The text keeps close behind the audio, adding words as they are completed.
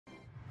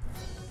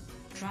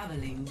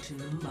Traveling to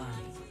Mumbai.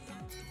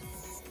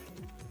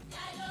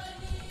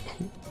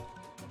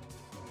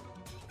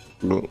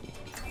 No.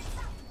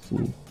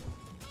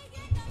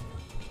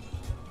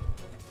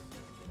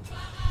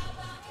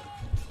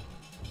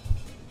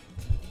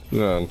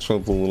 Yeah, I'm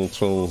trying the little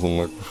trouble with the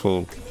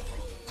microphone.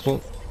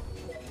 What?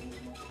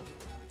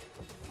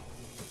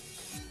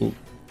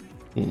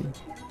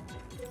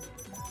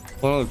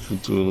 Why don't you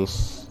do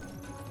this?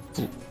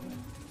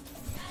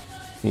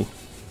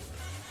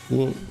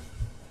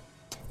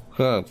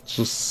 God,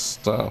 just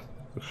stop.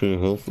 I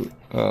can't help it.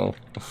 Ow,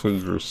 my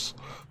fingers.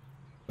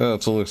 Yeah,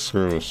 it's only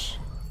skirmish.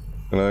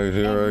 And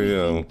here I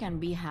am. Can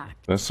be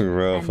hacked. Messing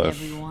around with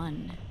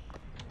everyone.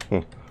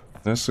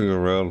 messing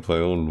around with my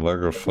own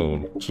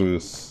microphone.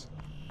 Jeez.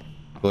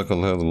 I feel like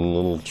I'm having a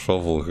little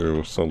trouble here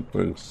with some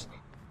things.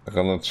 Like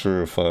I'm not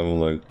sure if I'm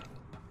like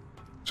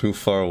too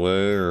far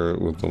away or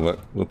with the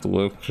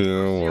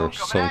webcam or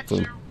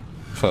something.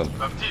 If I'm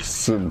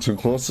sitting too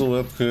close to the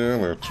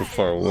webcam or too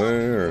far away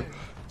or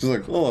just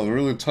like, oh, I'm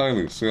really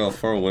tiny. See how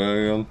far away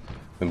I am?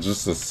 And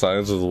just the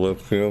size of the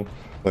webcam.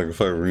 Like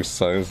if I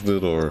resized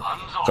it or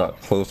got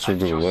closer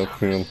to the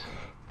webcam.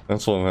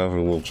 That's what I'm having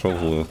a little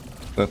trouble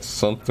with. That's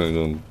something.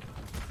 I'm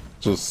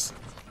just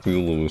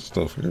dealing with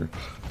stuff here.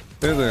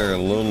 Hey there,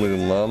 lonely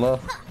llama.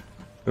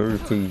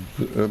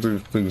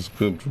 Everything's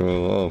good,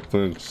 bro. Oh,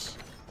 thanks.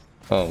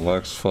 Oh,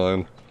 Mike's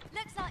fine.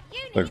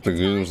 Like the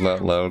game's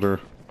not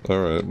louder.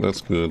 Alright,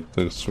 that's good.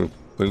 Thanks for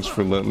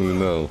letting me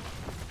know.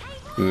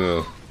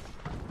 Yeah.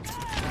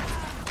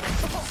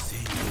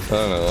 I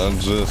don't know, I'm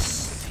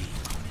just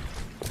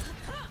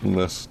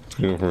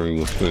tampering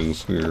with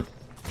things here.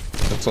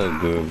 That's all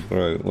good.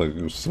 Alright, like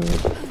you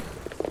said.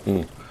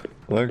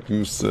 Like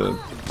you said.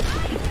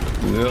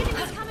 Yep.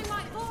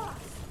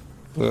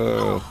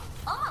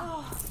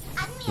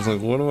 It's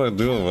like, what am I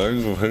doing? Am I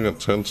even paying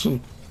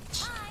attention?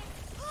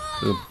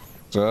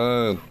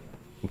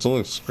 It's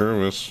only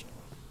skirmish.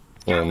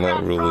 Well, I'm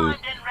not really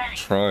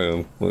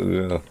trying, but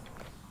yeah.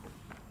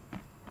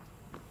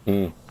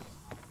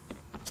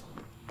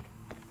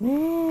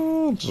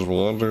 Just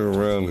wandering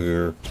around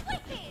here.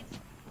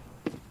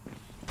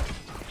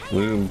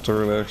 Waiting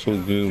for an actual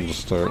game to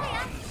start.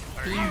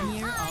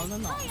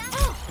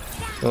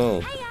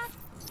 Oh.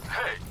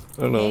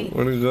 Hello,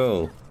 where'd he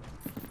go?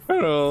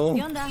 Hello.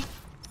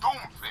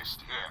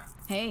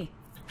 Hey.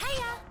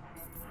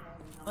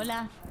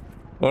 Hola.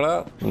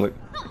 Hola. I'm like,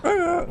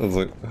 hiya. I was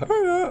like,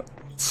 hiya.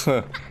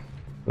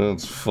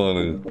 That's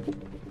funny.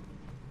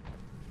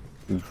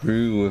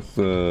 Agree with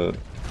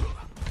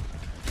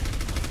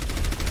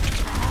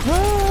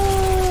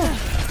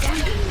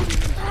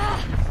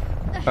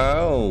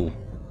Ow.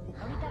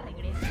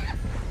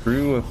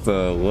 Agree with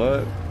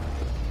what?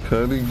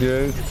 Cuddy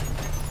gang?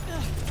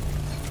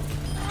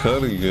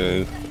 Cuddy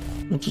gang?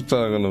 What you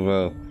talking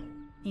about?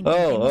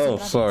 Oh,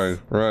 sorry.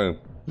 Right.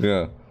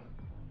 Yeah.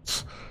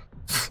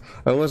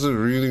 I wasn't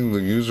reading the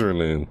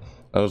username.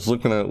 I was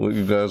looking at what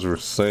you guys were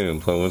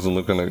saying. I wasn't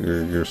looking at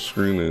your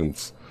screen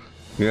names.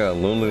 Yeah,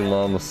 Lonely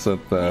Llama said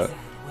that.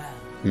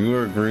 You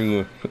were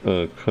agreeing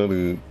with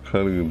Cuddy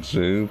and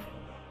Jade.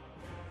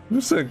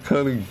 You said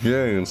Cuddy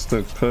Gay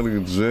instead of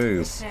Cuddy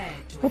Jays.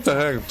 What the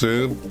heck,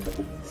 dude?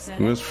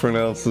 You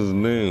mispronounced his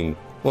name.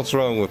 What's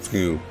wrong with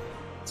you?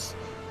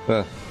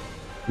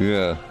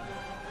 Yeah.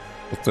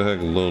 What the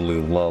heck,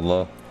 Lonely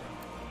Llama?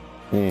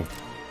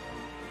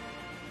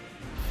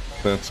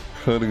 That's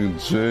Cuddy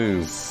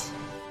Jays.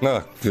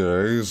 Not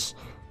gays.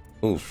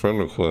 Oh, friend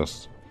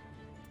request.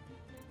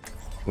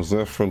 Was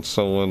that from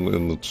someone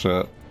in the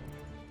chat?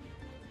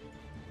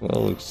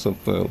 I'll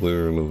accept that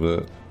later in a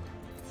bit.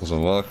 Because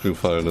I'm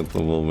occupied at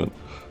the moment.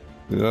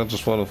 Yeah, I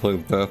just want to play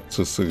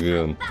Baptist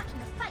again.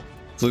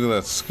 Look at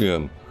that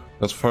skin.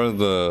 That's part of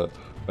the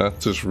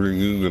Baptist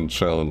Reunion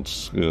Challenge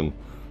skin.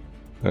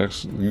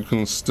 Actually, you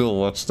can still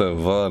watch that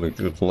VOD if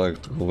you'd like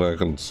to go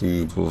back and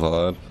see the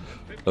VOD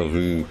of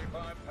me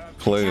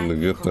playing to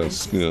get that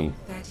skin.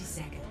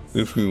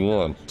 If you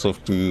want, it's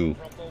up to you.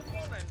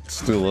 It's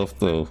still up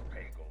though.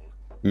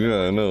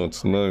 Yeah, I know,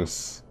 it's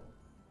nice.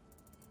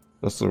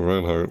 That's the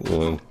Reinhardt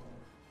one.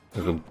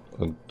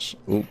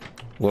 Oh,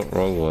 what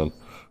wrong one?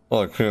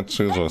 Oh, I can't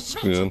change my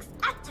skin.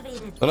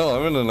 Oh no,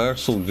 I'm in an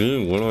actual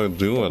game. What am I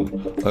doing?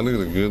 I need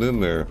to get in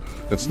there.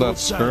 It's not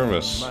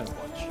skirmish.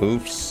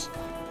 Oops.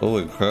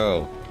 Holy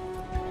cow.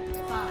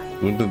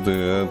 When did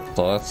they add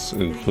thoughts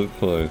in quick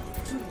play?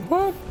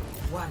 What?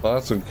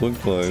 Thoughts in quick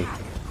play?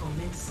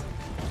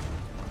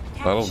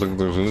 I don't think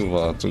there's any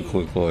bots in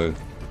quick play.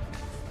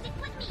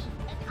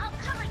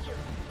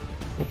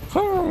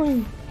 Cover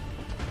me!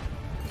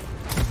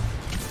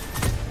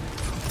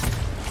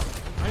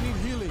 I need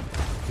healing.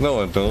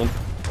 No, I don't.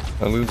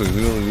 I need to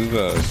heal you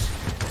guys.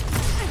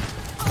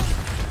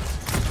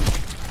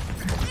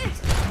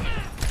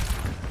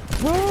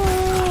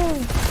 Whoa!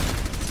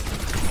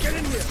 Get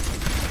in here.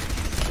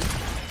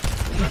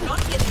 You're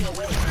not getting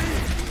away.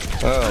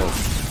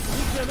 Oh.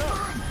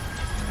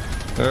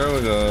 There we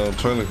go. I'm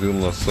trying to heal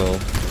myself.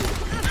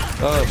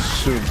 Oh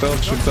shoot,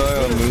 don't you die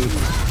on me.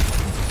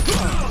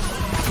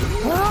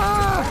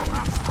 Ah!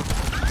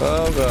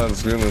 Oh god,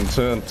 it's getting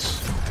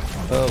intense.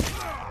 Oh.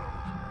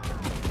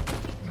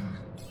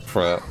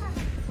 Crap.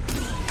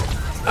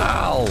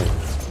 Ow!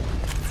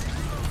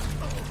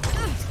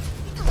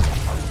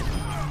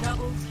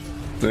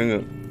 Dang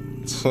it.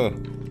 Huh.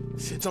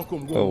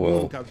 Oh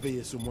well.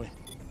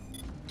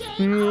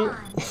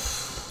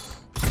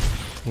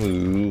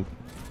 Ooh.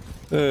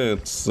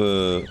 It's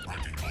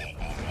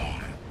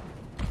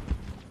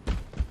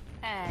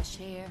Ash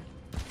here.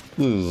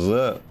 what is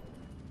that?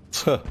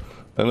 Huh.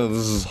 I know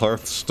this is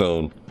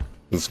Hearthstone.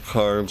 There's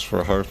cards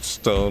for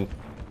Hearthstone.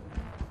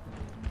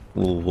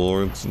 Little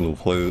boards and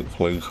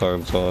play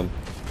cards on.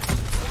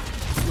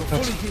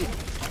 That's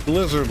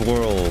Blizzard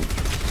World.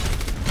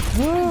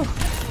 Woo.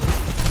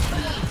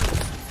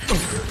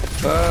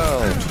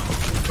 Ow!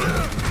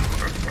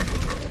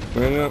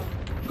 Dang it.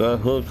 Got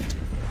hooked.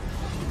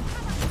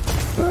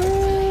 Ah.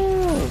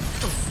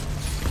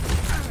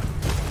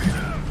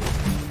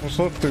 I was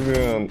hooked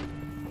again.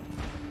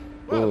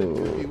 Well, it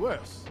could be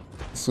worse.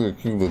 So I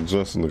keep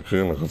adjusting the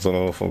camera because I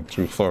don't know if I'm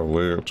too far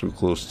away or too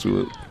close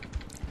to it.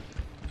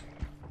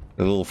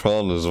 The little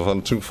problem is if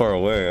I'm too far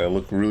away, I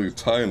look really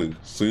tiny.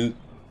 See?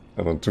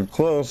 And I'm too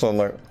close, I'm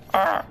like,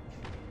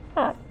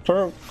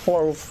 too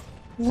close.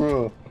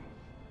 You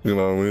know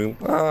what I mean?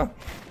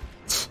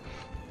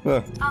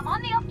 Yeah. I'm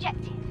on the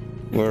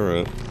objective.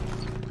 Alright.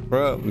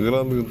 Right, get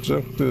on the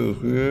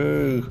objective.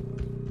 Yay.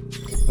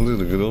 I need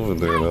to get over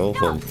there and help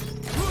him.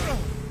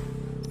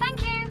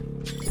 Thank you.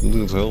 I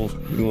need help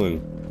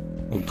healing.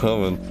 I'm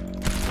coming.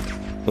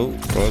 Oh,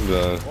 wrong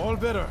guy. All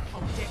better.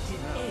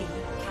 Objective A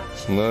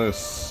captured.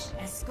 Nice.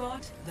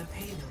 Escort the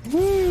payload.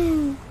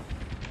 Woo!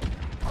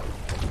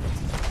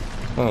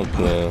 Oh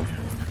god.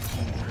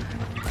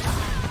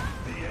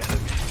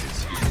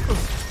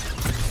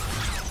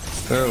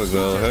 There we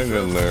go, hang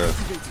in there.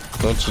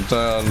 Don't you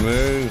die on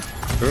me.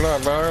 You're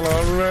not dying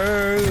on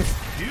me.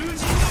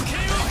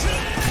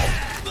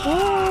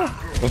 Ah,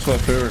 that's my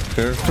favorite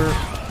character.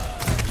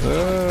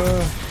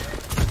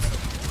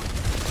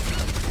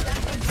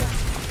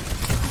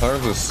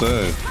 Hard to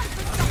say,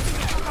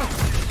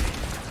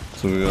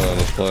 to be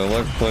honest, but I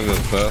like playing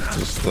as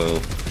Baptist though.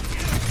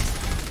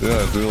 Yeah,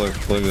 I do like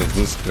playing as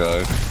this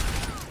guy.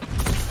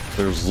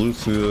 There's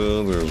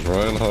Lucia, there's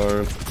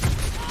Reinhardt,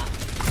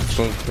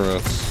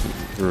 Junkrat's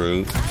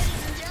great.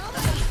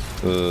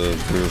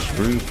 There's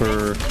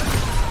Reaper,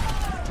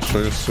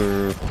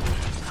 Tracer,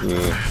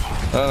 yeah.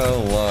 I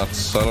don't know,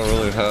 lots. I don't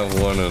really have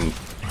one in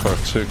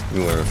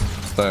particular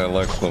that I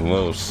like the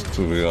most,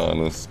 to be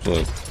honest,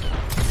 but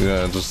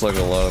yeah, I just like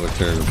a lot of the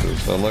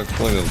characters. I like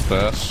playing as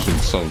Bastion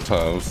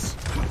sometimes.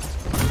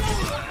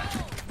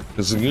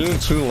 Is the game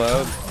too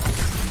loud?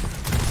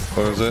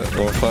 Or is it?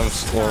 Or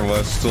am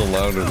I still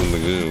louder than the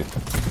game?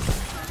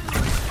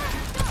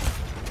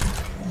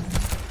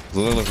 I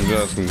don't know if you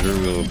guys can hear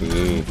me over the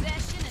game.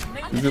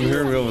 You can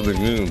hear me over the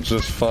game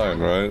just fine,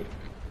 right?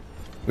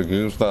 The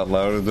game's not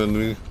louder than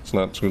me? It's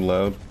not too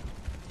loud?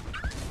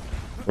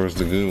 Or is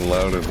the game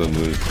louder than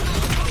me?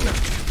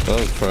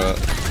 Oh crap.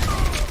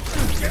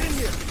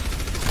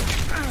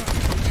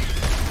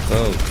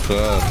 Oh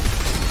god.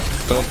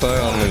 Don't die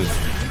on me.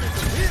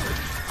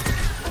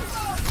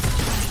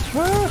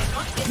 Ah,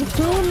 what's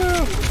doing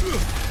now?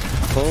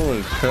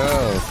 Holy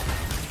cow.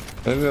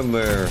 Hang in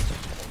there.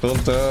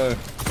 Don't die.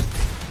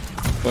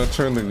 If I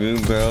turn the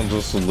game down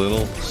just a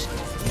little,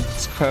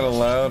 it's kind of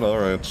loud.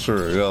 Alright,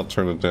 sure. Yeah, I'll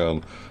turn it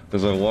down.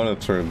 Because I want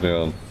to turn it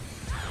down.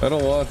 I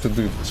don't want it to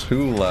be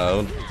too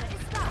loud.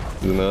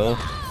 You know?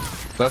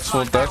 That's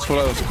what I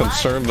was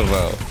concerned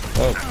about.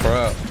 Oh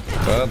crap.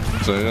 God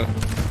dang it.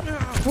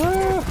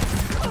 Ah.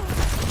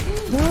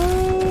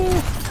 Ah.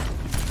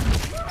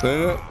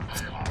 Dang it.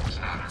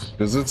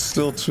 Is it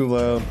still too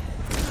loud?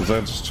 Because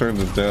I just turned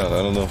it down.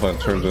 I don't know if I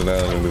turned it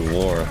down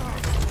anymore.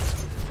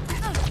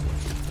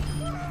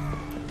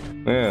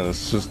 Man,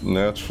 it's just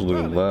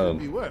naturally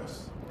loud.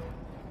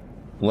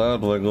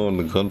 Loud when I go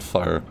into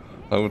gunfire.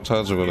 How many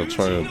times am I gonna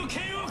try it?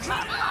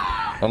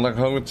 I'm like,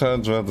 how many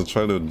times do I have to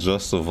try to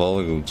adjust the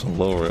volume to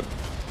lower it?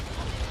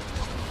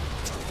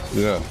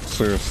 Yeah,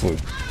 seriously.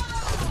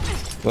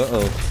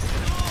 Uh-oh.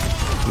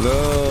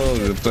 No,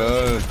 you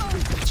died.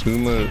 Too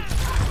late.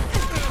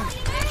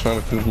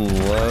 Trying to keep him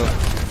alive.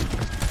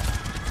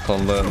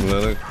 Combat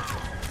medic.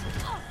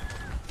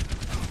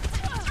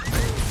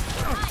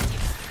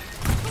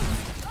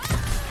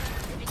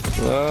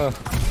 Ah.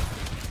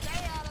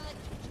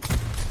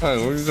 Hey,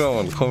 where you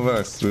going? Come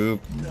back, dude.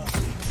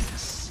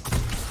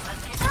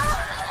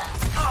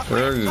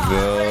 There you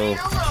go.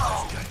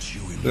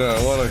 Yeah, I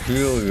want to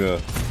heal you.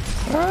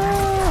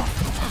 Ah!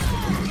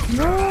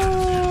 No!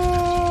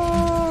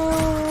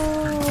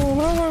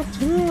 Not my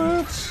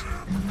teammates!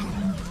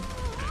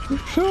 You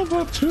killed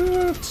my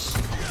teammates!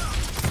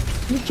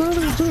 You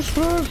dirty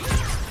douchebag!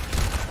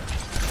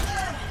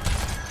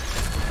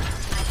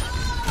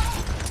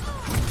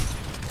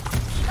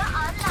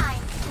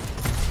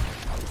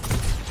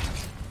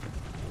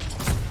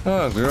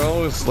 Ah, they're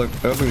always like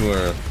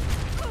everywhere.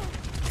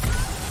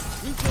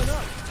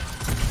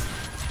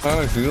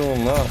 Trying to heal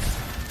them up.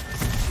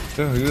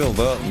 Get healed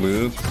up,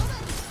 dude.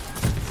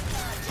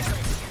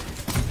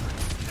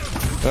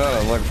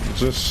 God, I'm like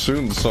just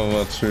shooting so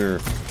much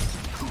here.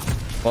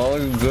 All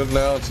good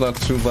now, it's not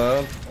too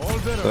loud.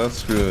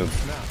 That's good.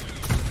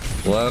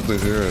 Glad to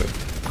hear it.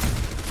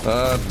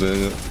 Ah,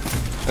 dang it.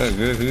 Hey,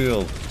 get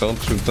healed.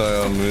 Don't you die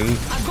on me.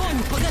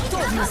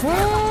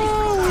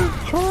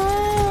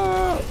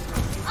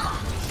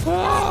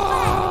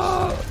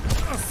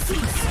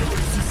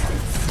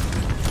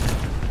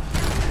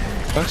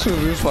 I should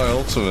use my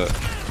ultimate.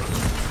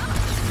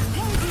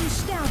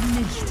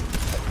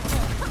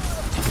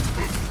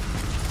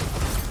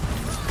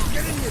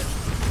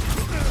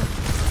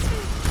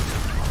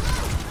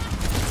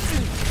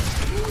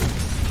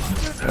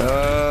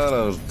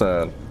 That was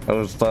bad. I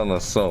was by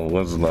myself,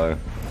 wasn't I?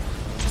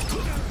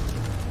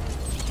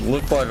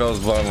 Looked like I was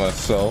by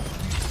myself.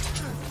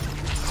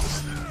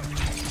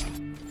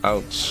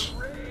 Ouch.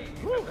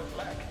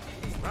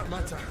 Not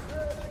my time.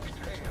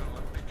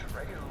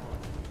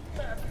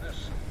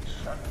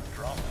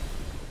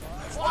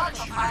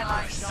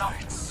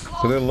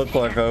 It didn't look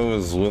like I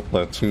was with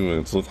my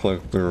teammates. It looked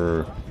like they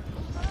were...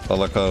 I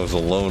like I was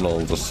alone all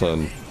of a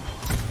sudden.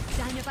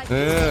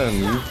 Man,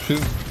 you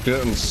keep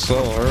getting so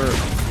hurt.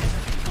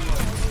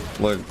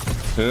 Like,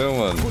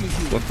 man,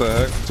 what the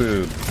heck,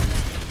 dude?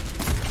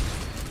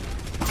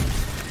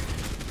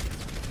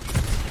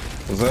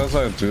 Because as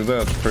I do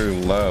that, it's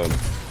pretty loud.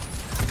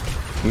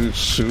 You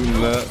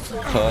shooting that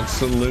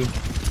constantly,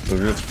 it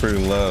gets pretty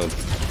loud.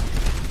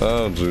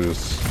 Oh,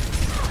 juice.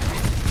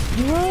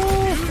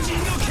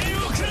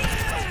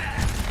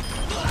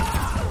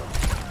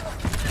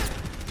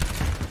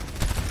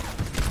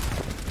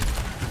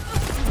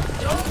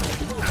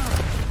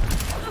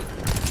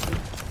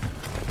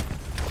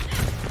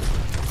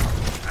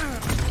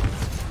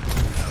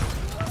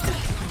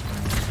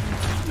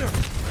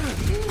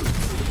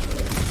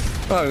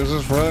 Oh, he's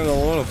just running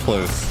all over the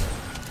place.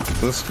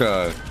 This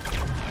guy.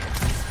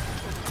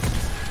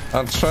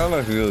 I'm trying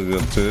to heal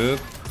you, dude.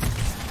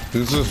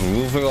 He's just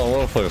moving all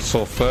over the place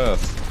so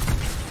fast.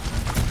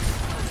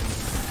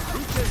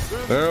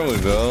 There we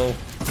go.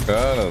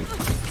 Got him.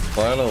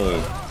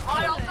 Finally.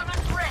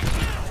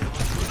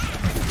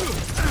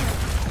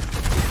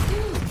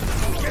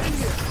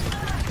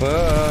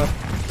 Ah.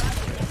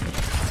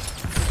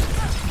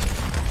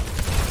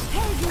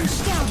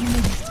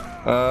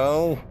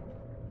 Ow.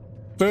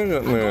 Dang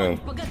it, man.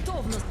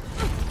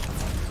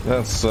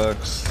 That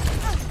sucks.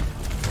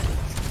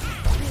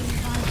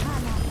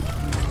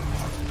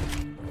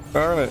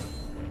 Darn it.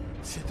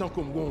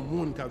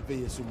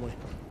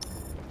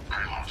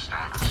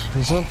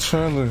 Because I'm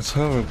trying to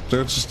have it.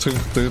 They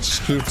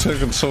just keep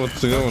taking so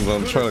much damage.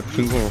 I'm trying to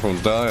keep them from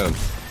dying.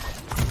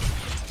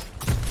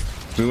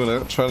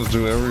 Trying to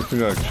do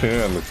everything I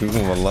can to keep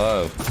them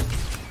alive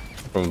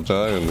from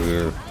dying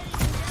here.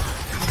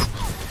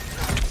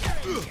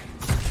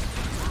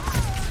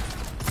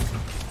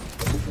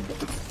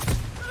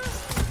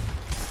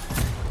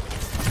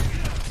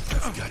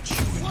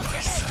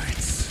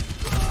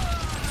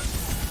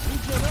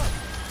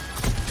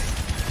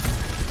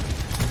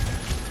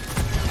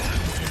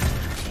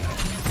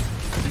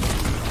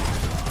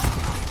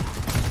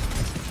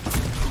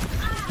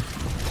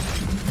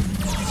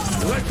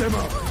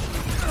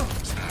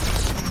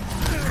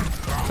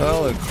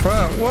 Holy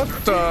crap, what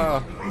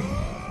the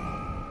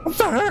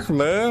heck,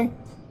 man?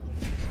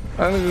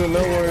 I didn't even know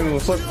where he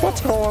was. Like,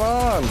 what's going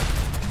on?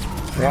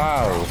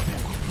 Wow.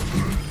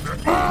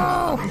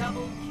 Ah!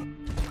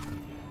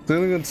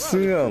 Didn't even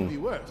see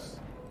him.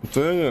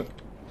 Dang it.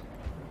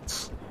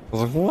 I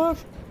was like, what?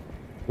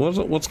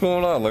 What's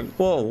going on? Like,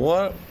 whoa,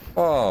 what?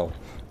 Oh,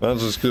 I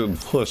was just getting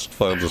pushed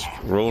by this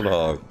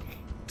roadhog.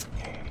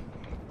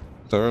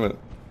 Darn it.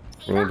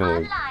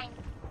 Roadhog.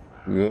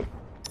 Yep.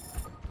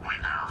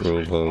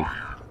 Roadhog.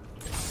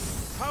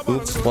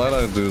 Oops, why'd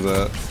I do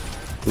that?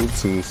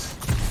 Oopsies.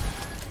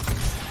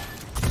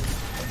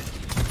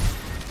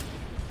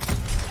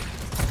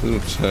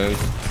 Oops, hey.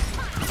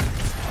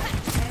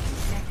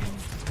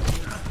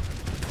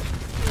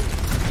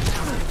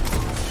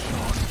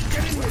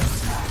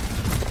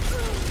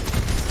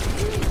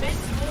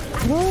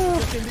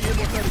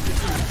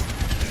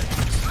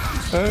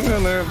 Hang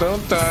in there,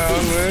 don't die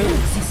on me.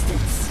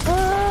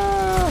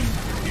 Ah.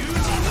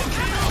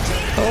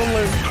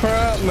 Holy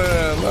crap,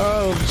 man.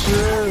 Oh,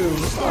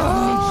 jeez.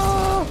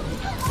 Ah.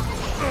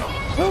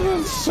 That's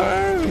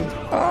insane.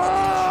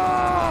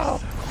 Ah.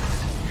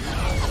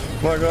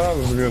 My God,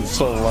 this is getting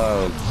so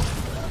loud.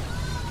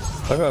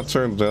 I got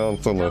turned down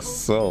for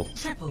myself.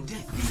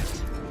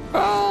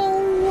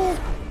 Oh.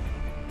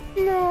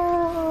 No.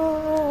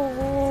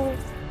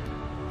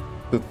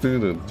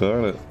 Defeated,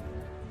 darn it.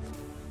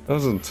 That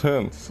was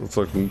intense. It's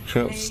like you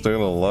can't stay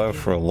alive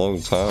for a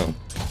long time.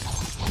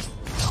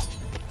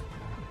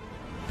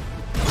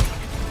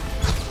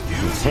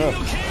 Huh.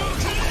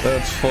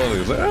 That's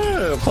funny.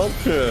 Hey, a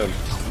pumpkin!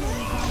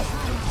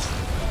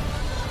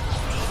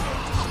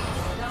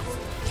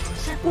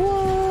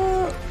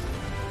 What?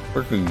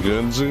 Freaking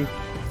Genji?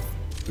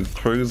 You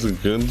crazy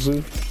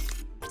Genji?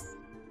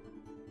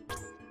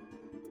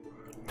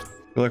 I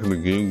feel like the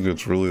game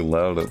gets really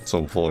loud at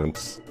some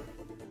points.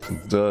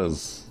 It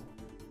does.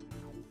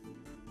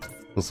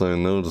 As I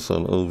noticed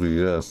on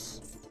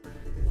OBS.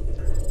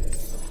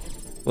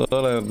 But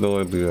I have no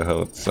idea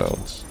how it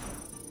sounds.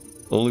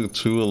 Only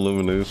 2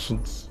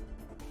 eliminations?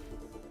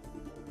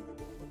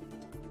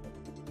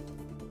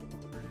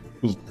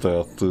 Who's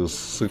that? This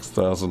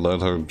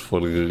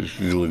 6,928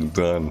 healing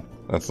done.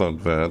 That's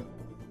not bad.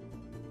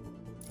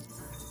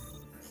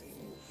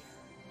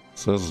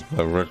 Says it's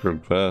my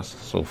record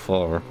best so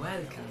far.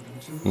 Welcome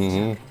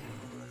to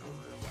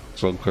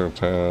Joker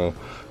Town.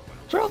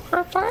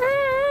 Joker Town!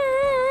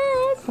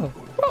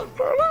 Joker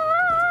Town!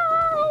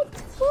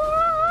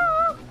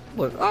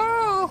 Like,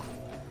 oh!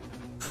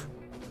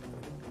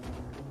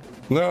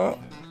 No.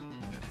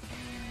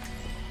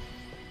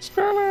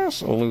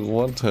 Scanners! Only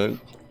 1 tank.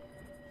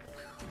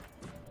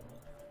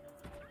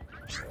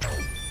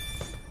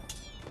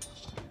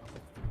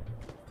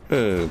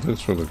 Hey,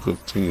 thanks for the good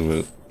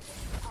teammate.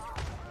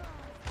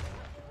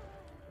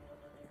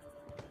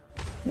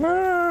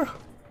 Nah.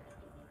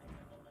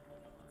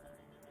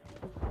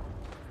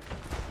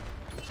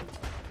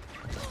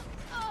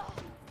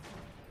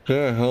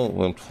 Can't help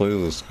but play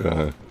this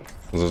guy.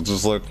 Cause I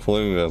just like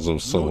playing as him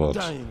so much.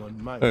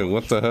 Hey,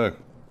 what the heck?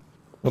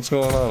 What's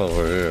going on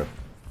over here?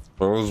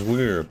 That was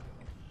weird.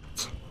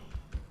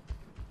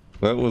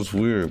 That was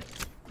weird.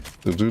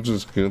 Did you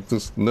just get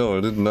this? No,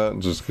 I did not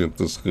just get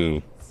this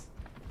game.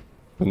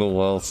 Been a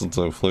while since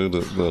I played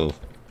it though.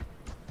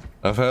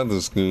 I've had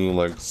this game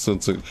like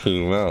since it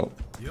came out.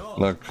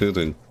 Not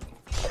kidding.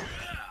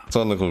 It's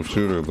on the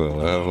computer though.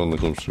 I have it on the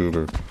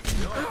computer.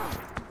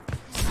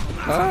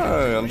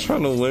 Hi, I'm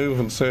trying to wave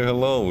and say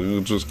hello. You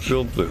just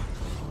killed it.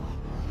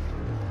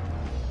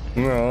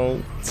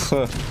 No.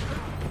 I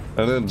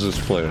didn't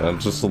just play. I'm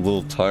just a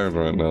little tired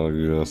right now, I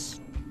guess.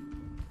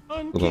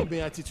 But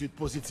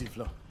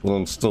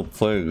I'm still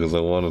playing because I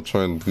want to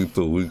try and beat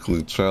the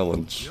weekly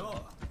challenge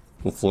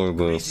before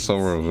the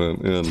summer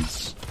event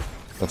ends.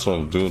 That's what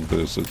I'm doing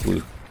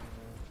basically.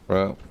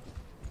 Right?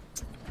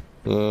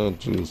 Oh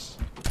jeez.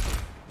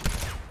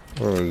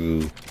 Where are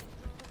you?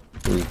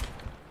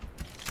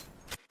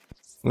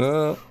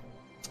 Yeah.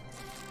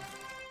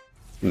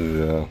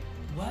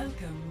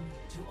 Welcome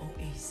to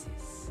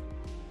Oasis.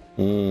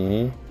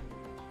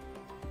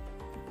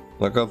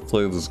 Like I've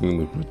played this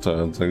game a few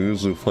times. I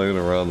usually play it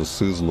around the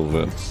seasonal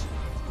events.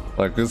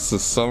 Like it's the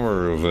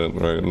summer event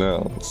right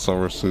now.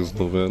 Summer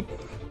seasonal event.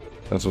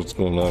 That's what's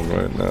going on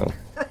right now.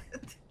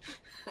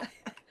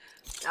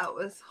 That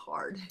was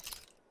hard.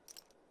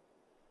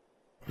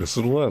 Yes,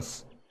 it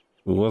was.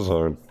 It was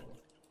hard.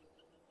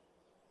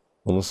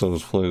 Unless I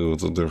was playing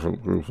with a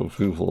different group of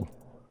people.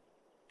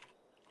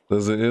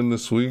 Does it end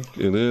this week?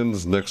 It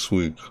ends next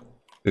week.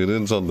 It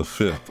ends on the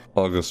 5th,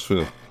 August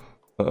 5th.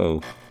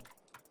 Uh-oh.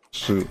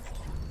 Shoot.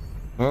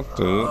 Not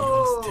do it.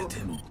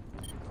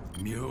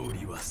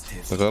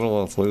 Like, I don't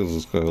want to play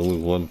this guy. Only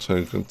 1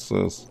 tank, it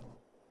says.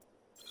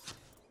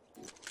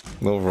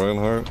 No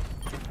Reinhardt?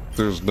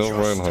 There's no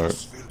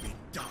Reinhardt.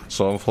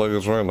 So I'm playing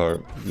as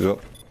Reinhardt. Yep.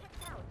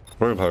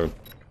 Reinhardt.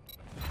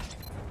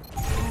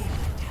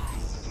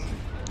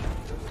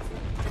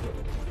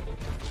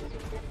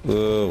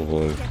 Oh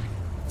boy.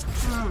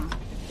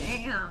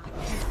 Damn.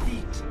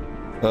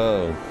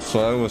 Oh, so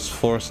I was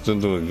forced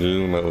into a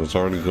game that was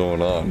already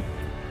going on.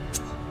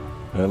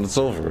 And it's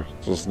over.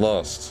 Just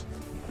lost.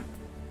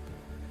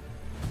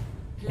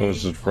 I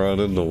was just brought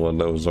into one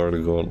that was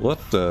already going. What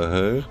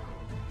the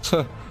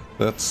heck?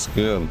 That's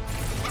skin.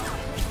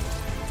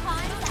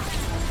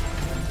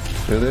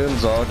 It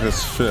ends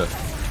August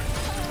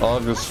 5th.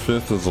 August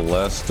 5th is the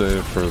last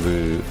day for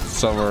the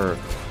Summer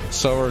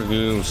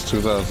Games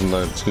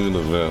 2019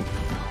 event.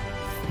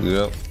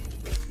 Yep.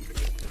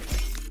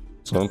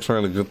 So I'm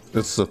trying to get,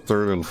 it's the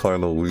 3rd and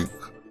final week.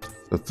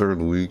 The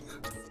 3rd week.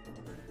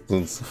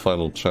 Since the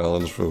final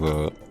challenge for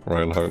the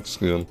Reinhardt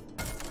skin.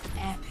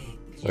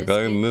 Like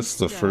I missed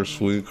the first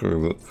week,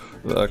 or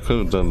I could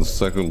have done the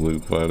 2nd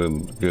week, but I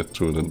didn't get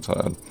to it in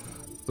time.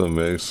 The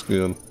May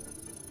skin.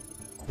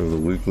 For the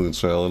weekly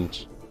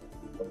challenge.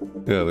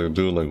 Yeah, they're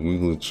doing like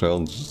weekly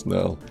challenges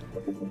now.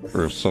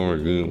 For Summer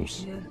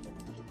Games.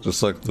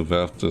 Just like the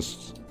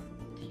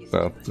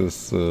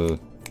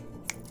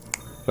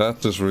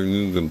Baptist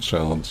Reunion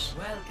Challenge.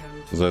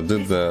 Because I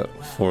did that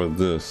for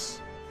this.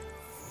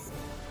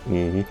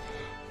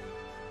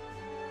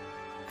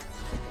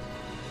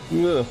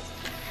 Yeah.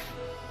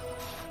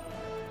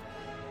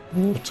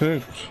 Oh,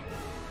 tank.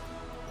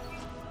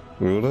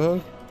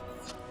 Roadhog?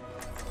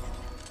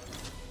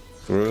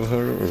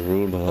 Reinhardt or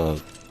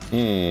Roadhog?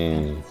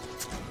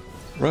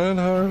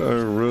 Reinhardt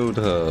or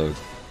Roadhog?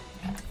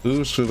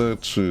 Who should I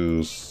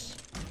choose?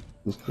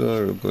 This guy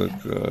or that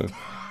guy?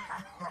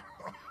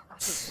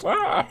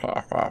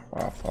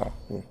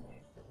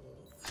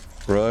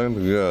 Ryan?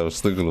 Yeah, I was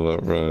thinking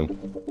about Ryan.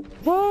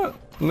 What?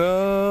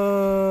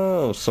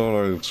 No! Someone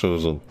already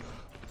chosen.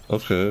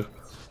 Okay.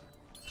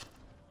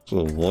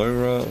 So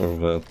Moira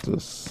or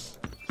Baptist?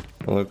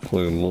 I like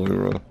playing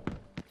Moira.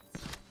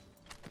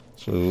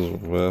 So this is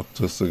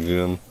Baptist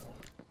again.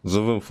 Because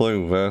I've been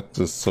playing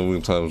Baptist so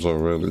many times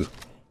already.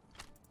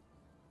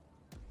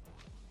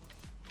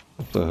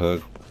 What the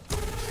heck?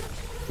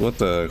 What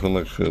the heck? I'm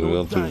not kidding.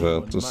 I'll do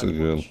Baptist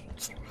again.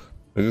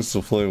 I used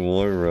to play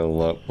Warrior a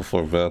lot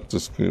before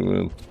Baptist came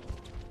in.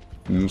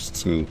 Used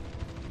to.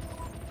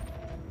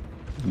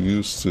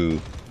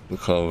 The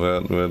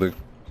combat medic.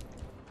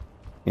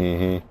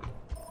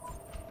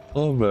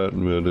 Combat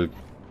medic.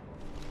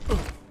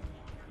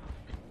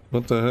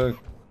 What the heck?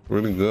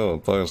 Where'd he go? I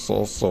thought I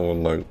saw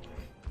someone like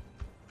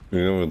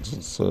damage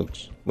and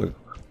such. Like,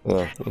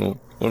 well,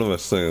 what am I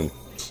saying?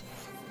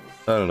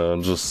 I don't know,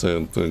 I'm just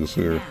saying things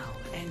here. Now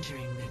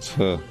entering the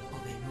temple of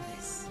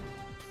Anubis.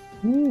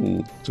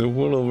 Ooh,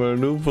 Temple of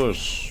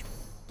Anubis.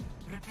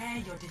 Prepare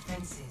your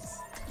defenses.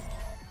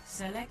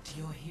 Select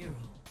your hero.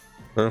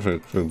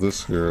 Perfect for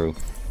this hero.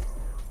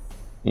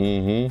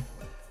 This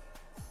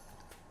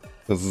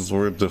is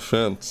where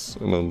defense,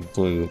 and I'm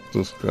playing with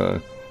this guy.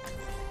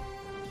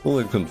 Well,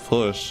 they can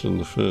push and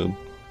defend.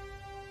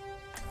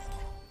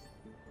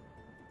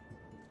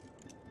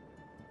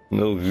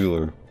 No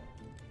healer.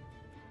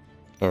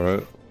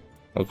 Alright,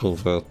 I'll go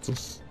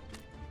Baptist.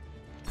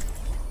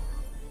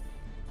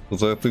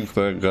 Because I think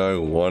that guy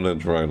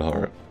wanted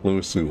Reinhardt. Let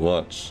me see,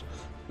 watch.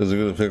 Is he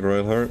gonna pick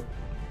Reinhardt?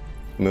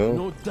 No?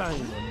 No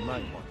dying on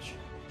my watch.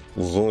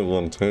 There's only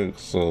one tank,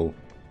 so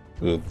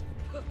good.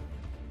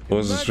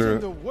 Wasn't sure.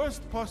 The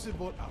worst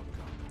possible outcome.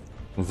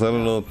 I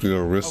don't know if the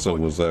Orisa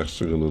was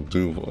actually gonna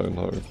do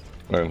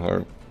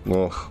Reinhardt.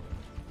 No.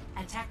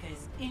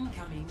 Attackers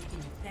incoming in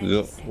 30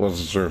 Yep, seconds.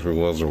 wasn't sure if it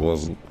was or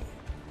wasn't.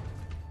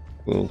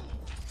 Well,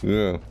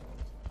 yeah.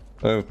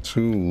 I have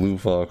 2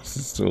 loot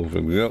boxes to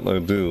open. Yep, I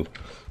do.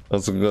 I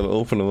was gonna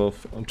open them up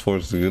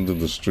towards the end of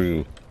the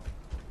stream.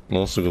 I'm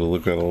also gonna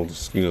look at all the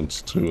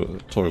skins too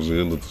towards the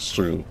end of the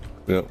stream.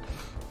 Yep,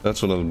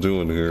 that's what I'm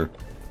doing here.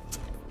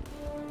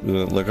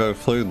 Yeah, like I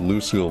played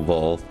Lucio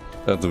Ball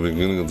at the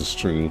beginning of the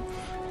stream,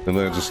 and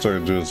then I just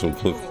started doing some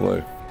quick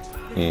play.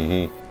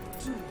 2,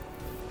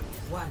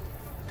 1.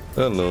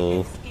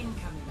 Hello,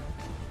 Incoming.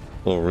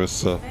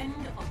 Orisa. Defend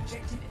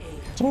objective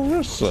A.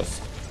 Orisa.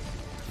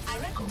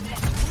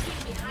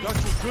 Got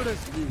you good as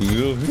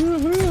new.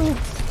 You.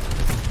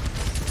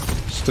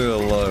 Stay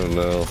alive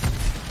now.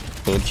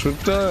 Don't you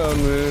die on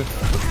me.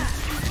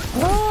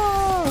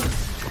 Ah!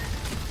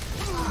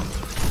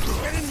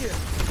 Get in here.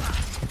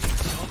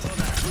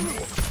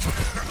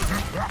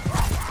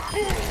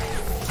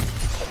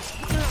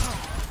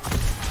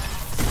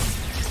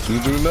 You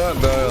do not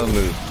die on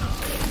me.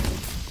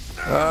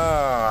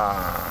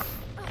 Ah!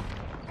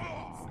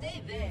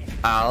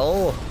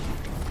 Ow!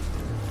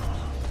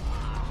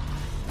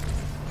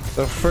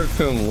 The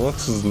frickin'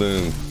 what's his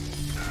name?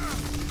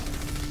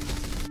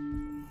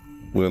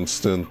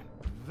 Winston.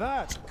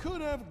 That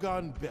could have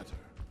gone better.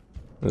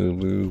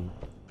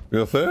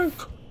 You think?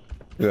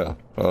 Yeah,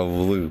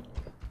 probably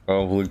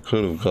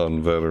could have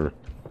gone better.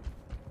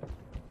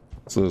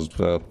 Says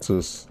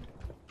Baptist.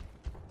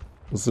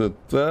 I said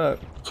that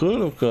could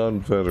have gone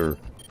better.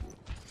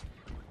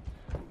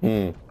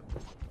 You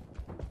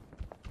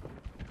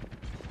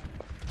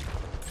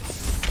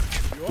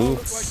all look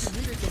Oops. like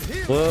you needed some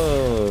healing.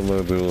 What am I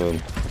doing?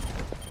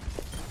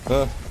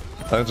 Huh?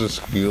 I just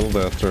healed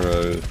after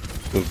I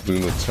was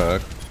doing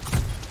attack.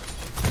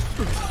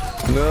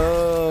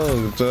 No,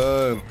 you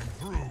died.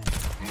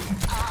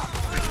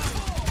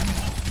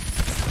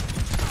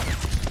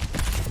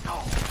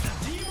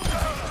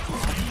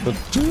 The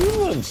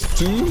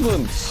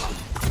demons!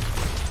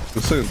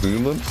 You say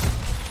demons?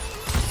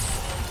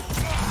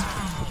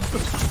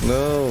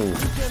 No.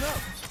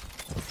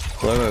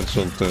 Why not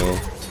jump down?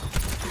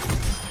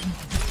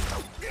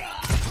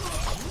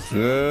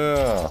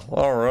 Yeah,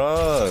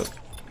 alright.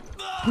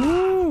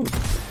 Woo!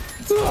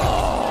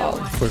 Ah,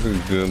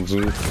 fucking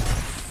Genji.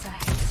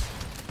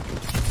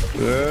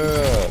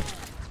 Yeah.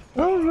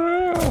 Oh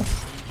yeah.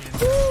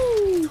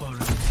 Woo!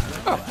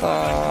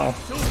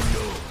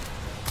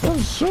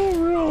 That's so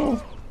real.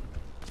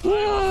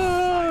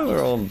 Ah,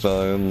 they're all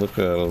dying. Look at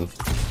them.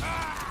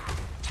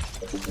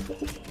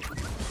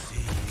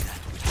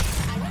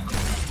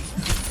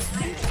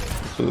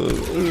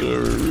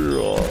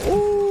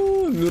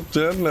 Oh, you're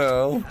dead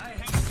now.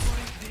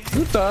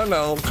 You're dead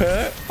now,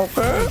 okay?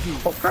 Okay?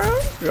 Okay?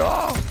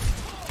 Yeah.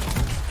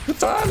 You're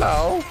dead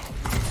now.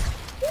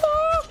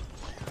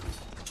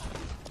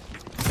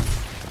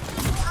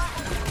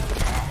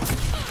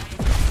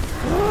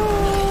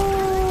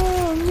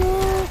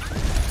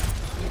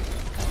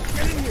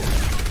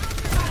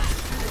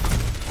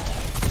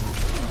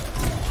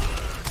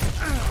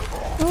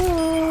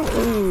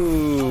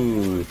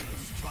 Ooh.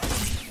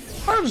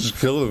 I just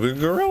killed a big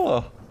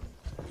gorilla.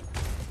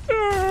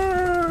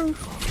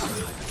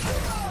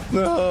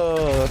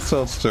 No, that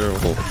sounds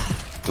terrible.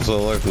 Because I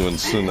like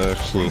Winston,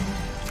 actually.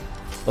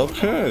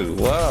 Okay,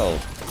 wow.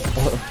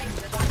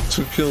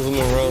 2 kills in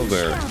a row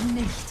there.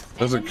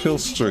 There's a kill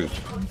streak.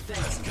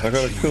 I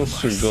got a kill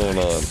streak going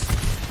on.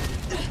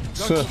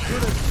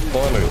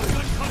 Funny.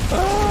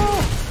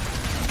 Ah!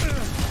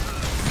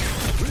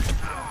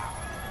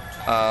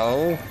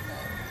 Ow.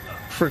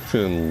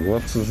 Freaking,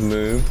 what's his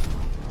name?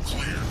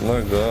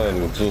 My god,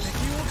 it just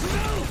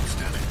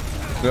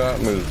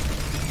got me.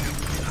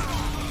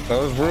 That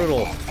was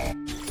brutal.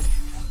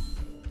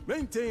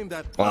 Maintain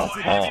that Oh,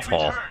 positive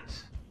attitude.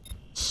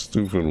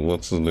 Stupid,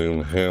 what's his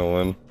name?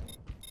 Halen.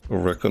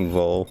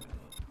 Reckonville.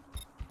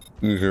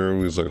 You hear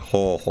him, he's like,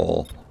 ha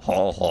ha,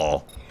 ha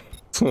ha.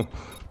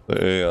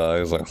 The AI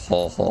is like,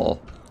 ha ha.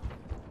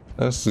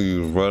 I see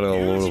you right all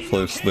over the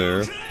place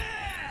there.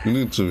 You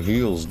need some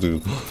heals,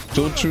 dude.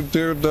 Don't you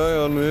dare die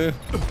on me.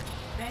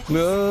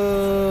 No!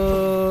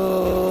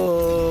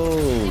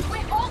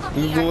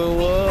 You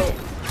blew up.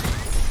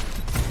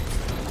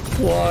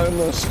 Why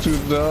must you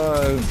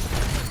die?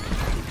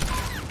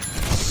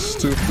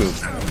 Stupid.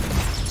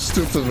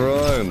 Stupid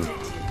Ryan.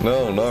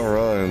 No, not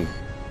Ryan.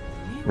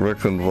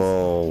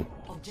 Reckonville.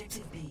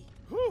 Objective B.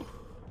 Whew.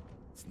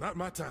 It's not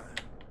my time.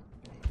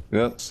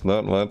 Yeah, it's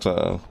not my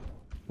time.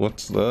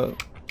 What's that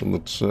in the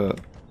chat?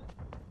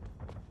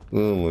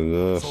 Oh my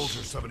gosh.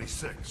 Soldier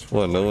 76.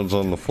 What, no one's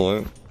on the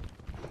flank?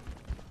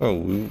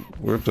 Oh,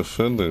 we're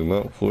defending,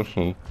 not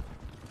pushing.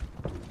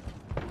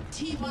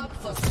 Team up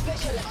for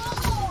special.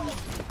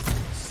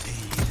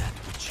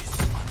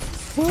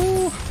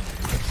 Woo.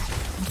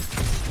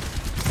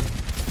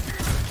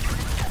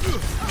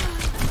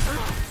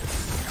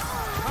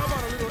 How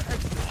about a little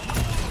extra?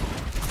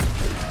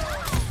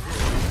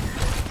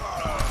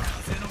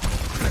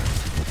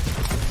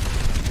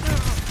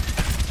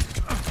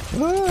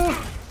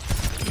 Ah.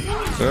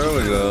 There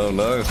we go,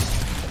 nice.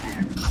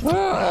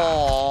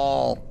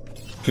 Oh,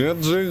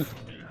 Genji.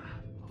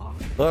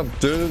 That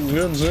dude,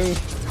 Genji.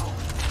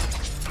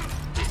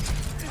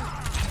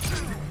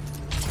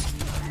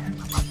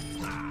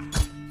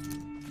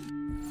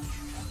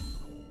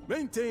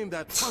 Maintain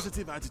that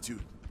positive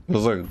attitude. I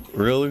was like,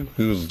 really?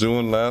 He was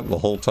doing that the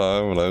whole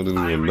time and I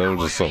didn't even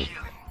notice him.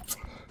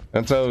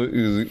 That's how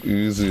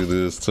easy it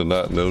is to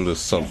not notice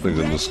something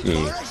in this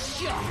game.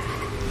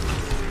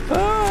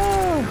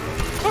 Ah!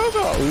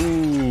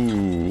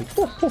 Ooh!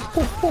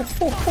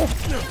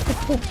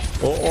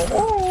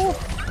 Oh!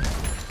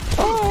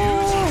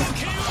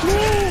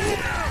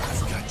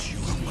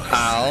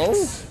 Ow!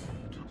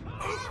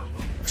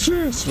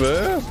 Jeez,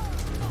 man!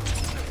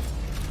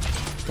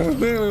 I think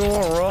we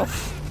want rough.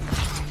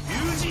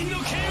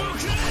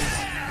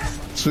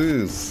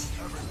 Jeez.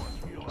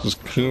 Just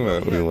came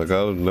at me like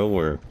out of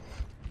nowhere.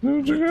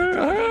 Like,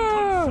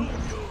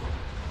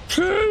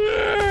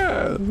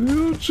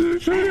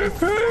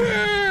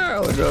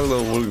 I don't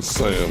know what he's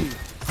saying.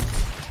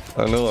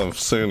 I know I'm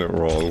saying it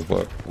wrong,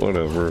 but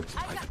whatever.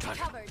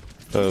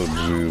 Oh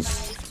jeez.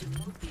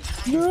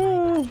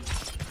 No!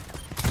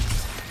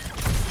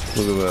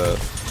 Look at that.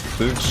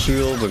 Big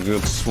shield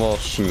against small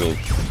shield.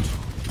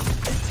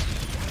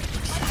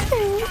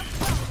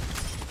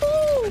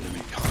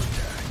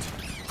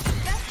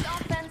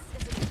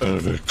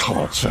 Enemy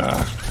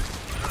contact.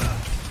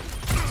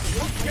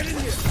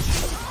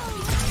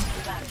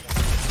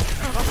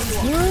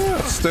 Yeah,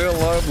 stay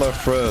alive, my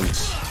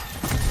friends.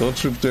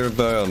 Don't you dare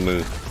die on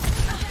me.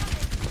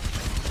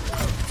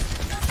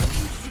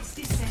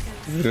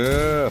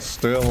 Yeah,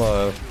 stay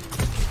alive.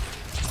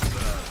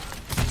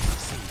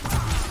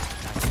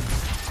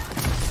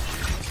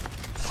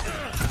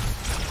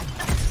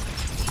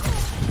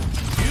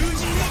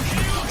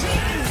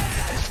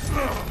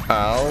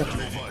 Ow.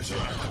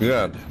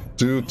 Yeah,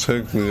 do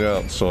take me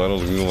out so I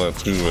don't heal my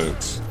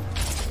teammates.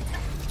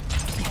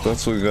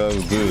 That's what you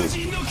gotta do.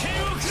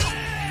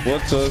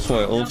 What does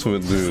my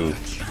ultimate do?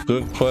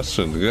 Good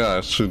question. Yeah,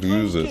 I should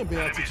use it.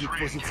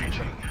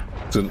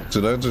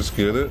 Did I just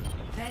get it?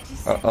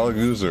 I'll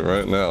use it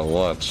right now.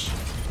 Watch.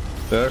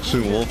 It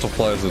actually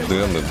multiplies the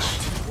damage.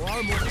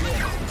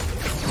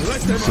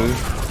 See?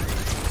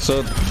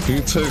 So he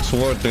takes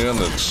more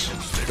damage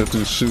if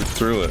you shoot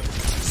through it.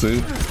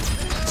 See?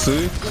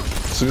 See?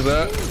 See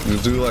that? You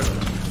do like,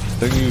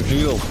 and you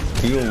heal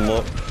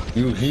more.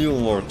 You heal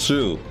more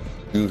too.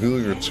 You heal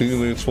your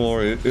teammates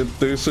more. It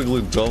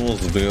basically doubles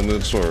the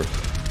damage or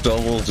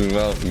doubles the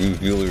amount you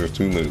heal your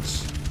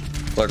teammates.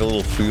 It's like a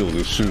little field.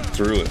 You shoot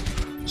through it.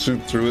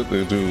 Shoot through it,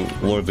 they do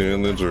more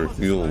damage or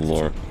heal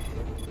more.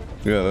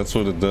 Yeah, that's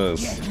what it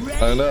does.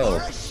 I know.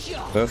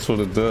 That's what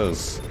it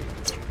does.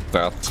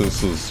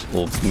 Baptist's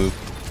ultimate.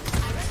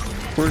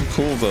 Pretty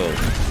cool though.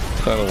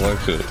 Kinda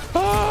like it.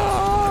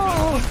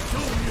 Ah!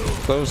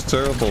 That was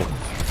terrible.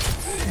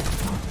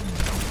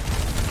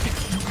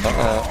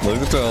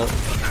 Look it out.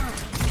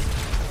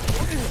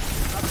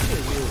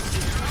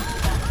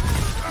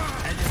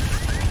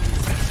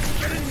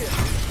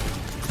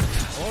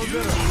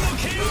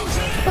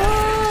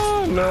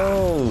 Ah,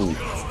 no!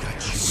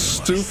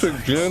 Stupid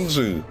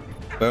Genji.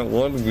 That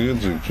one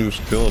Genji keeps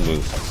killing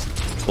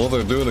us. Well,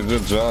 they're doing a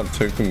good job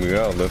taking me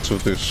out. That's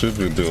what they should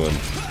be doing.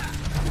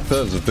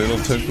 Because if they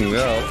don't take me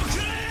out,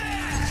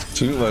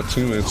 my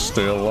teammates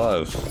stay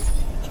alive.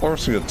 Of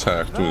course he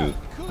attacked me.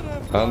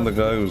 I'm the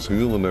guy who's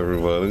healing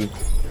everybody.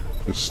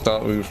 He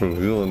stopped me from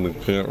healing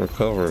and can't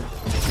recover.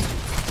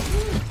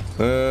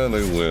 And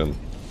they win.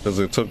 Because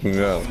they took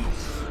me out.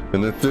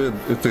 And if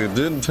they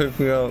didn't take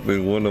me out, they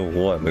wouldn't have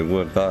won. They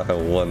would not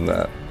have won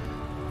that.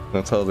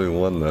 That's how they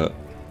won that.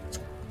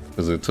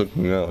 Because they took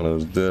me out and I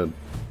was dead.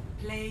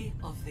 Play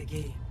of the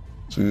game.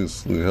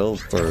 Jeez, we held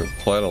for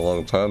quite a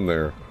long time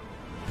there.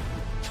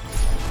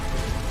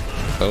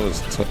 That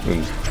was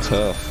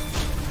tough.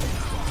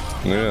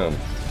 Man.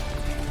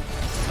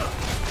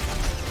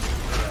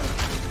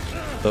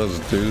 That was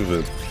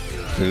David.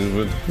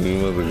 David,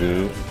 name of the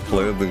game.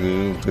 Played the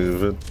game,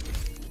 David.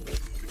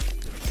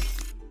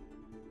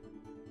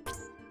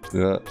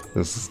 Yeah,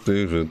 this is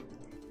David.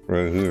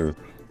 Right here.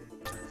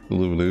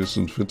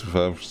 Elimination,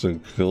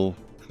 55% kill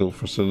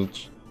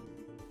percentage.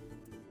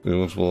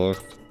 Damage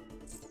blocked.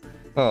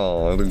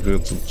 Oh, I didn't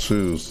get to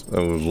choose. I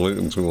was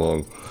waiting too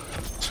long.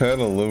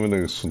 10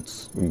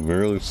 eliminations. You can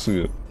barely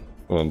see it.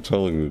 Well, I'm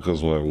telling you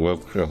because my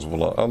webcam's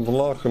blocked. I'm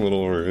blocking it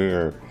over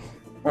here.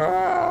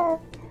 Ah!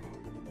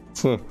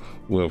 It's a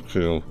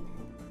webcam.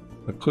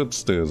 I could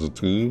stay as a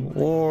team,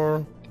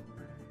 or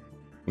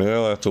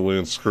now I have to wait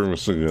and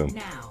skirmish again.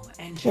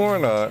 Or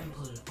not.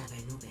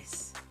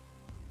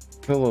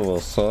 Hello,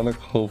 Sonic.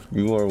 Hope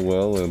you are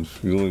well and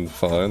feeling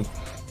fine.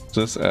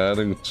 Just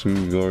adding to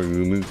your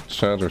unique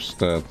chatter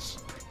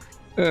stats.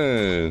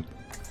 Hey.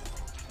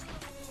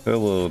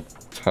 Hello,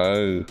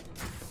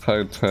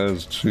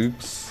 Taz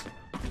Cheeks.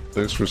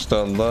 Thanks for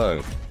stopping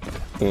by.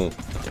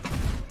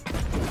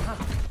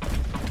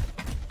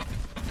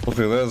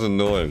 Okay, that's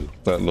annoying.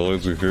 That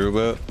noise, you hear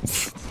that?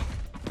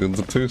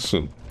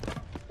 Invitation.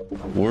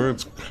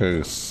 Words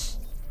case.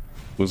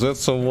 Was that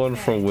someone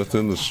from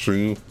within the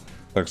stream?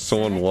 Like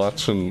someone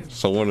watching,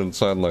 someone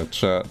inside my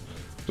chat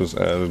just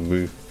added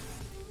me?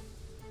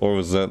 Or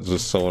was that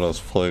just someone I was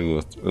playing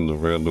with in the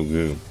random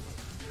game?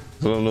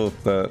 I don't know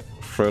if that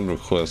friend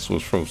request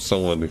was from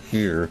someone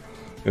here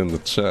in the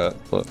chat,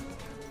 but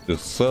if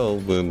so,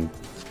 then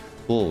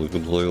cool, you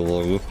can play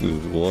along with me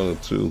if you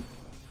wanted to.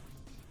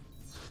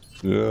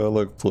 Yeah, I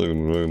like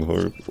playing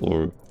Reinhardt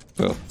or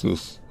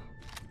Baptist.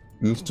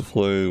 Used to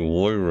play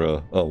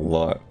Moira a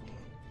lot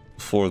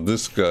before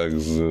this guy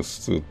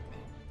existed.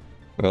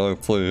 I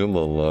like play him a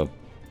lot.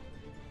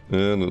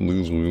 And it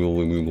leaves me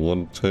only need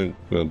one tank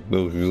and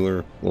no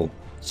healer. Well,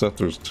 except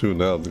there's two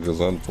now because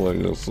I'm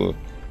playing as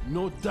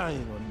No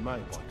dying on my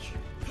watch.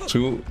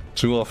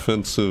 two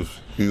offensive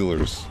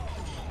healers.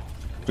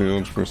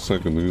 Damage per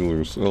second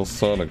healers. El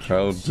Sonic,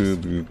 how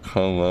did you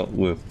come up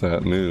with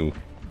that name?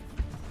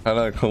 How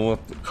did I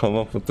come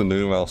up with the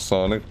name El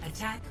Sonic?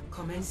 Attack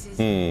commences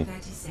in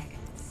 30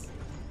 seconds.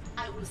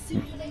 I will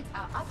simulate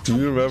our Do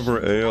you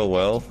remember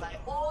AOL?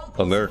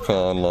 America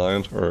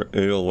Online, or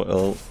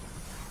AOL,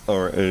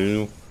 or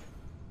AIM?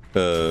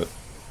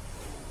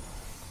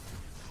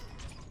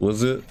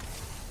 Was it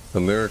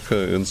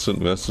America Instant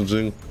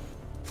Messaging?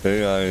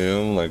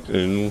 AIM, like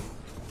AIM?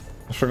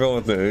 I forgot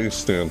what the A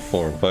stand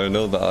for, but I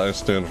know the I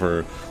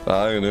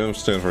and M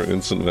stand for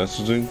Instant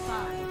Messaging.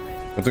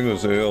 I think it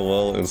was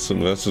AOL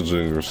Instant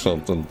Messaging or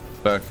something.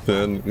 Back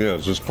then, yeah,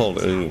 it's just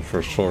called AIM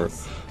for short.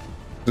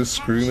 This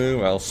screen name,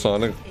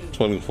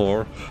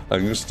 Alsonic24, I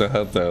used to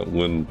have that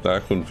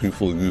back when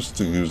people used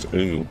to use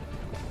AIM.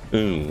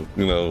 AIM,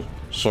 you know,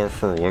 short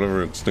for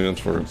whatever it stands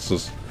for. It's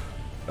just,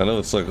 I know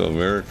it's like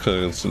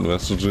America Instant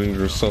Messaging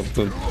or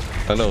something.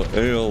 I know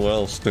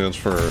AOL stands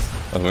for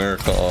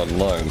America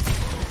Online.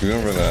 You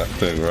remember that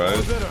thing,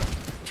 right?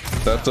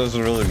 That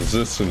doesn't really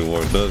exist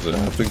anymore, does it?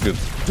 I think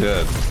it's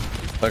dead.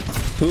 Like,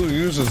 who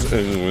uses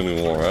AIM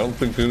anymore? I don't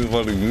think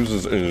anybody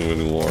uses AIM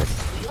anymore.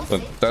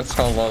 But that's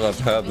how long I've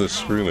had this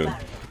screen name.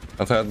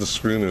 I've had the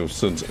screen name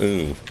since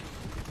AIM.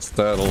 It's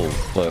that old,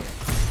 but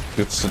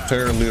it's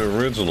apparently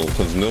original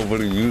because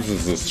nobody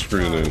uses this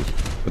screen name.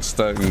 It's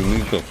that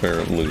unique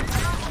apparently.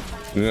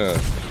 Yeah.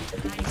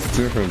 It's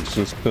different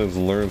just because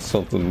learn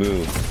something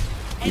new.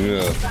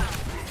 Yeah.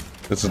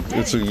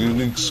 It's a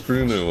unique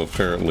screen name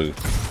apparently.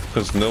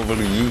 Because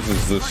nobody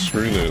uses this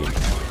screen name.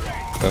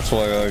 That's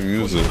why I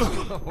use it.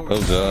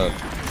 Oh god.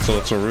 So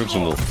it's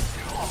original.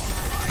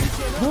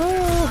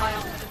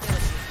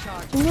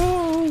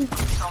 No!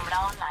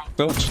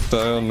 Don't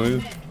die on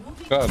me.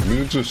 God,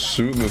 me just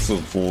shooting this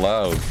is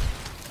loud.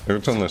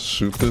 Every time I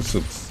shoot this,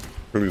 it's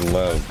pretty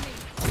loud.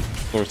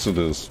 Of course it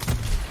is.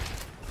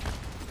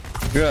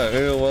 Yeah,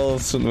 AOL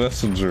Instant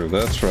Messenger,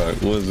 that's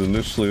right, was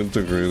initially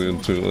integrated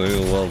into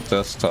AOL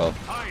Desktop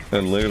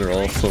and later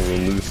also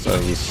released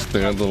as a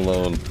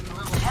standalone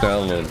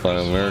download by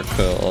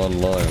America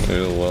Online,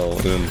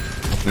 AOL, in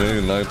May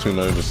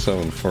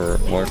 1997 for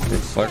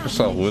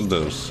Microsoft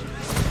Windows.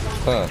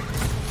 Huh.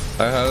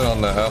 I had it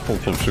on the Apple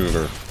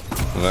computer,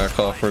 the Mac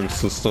operating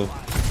system,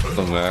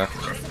 the Mac.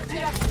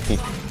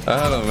 I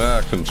had a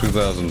Mac in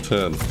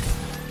 2010,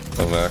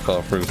 a Mac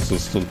operating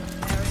system.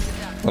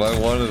 But I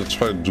wanted to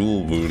try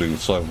dual booting,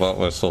 so I bought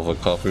myself a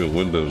copy of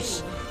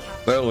Windows.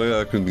 That way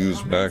I could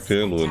use Mac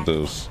and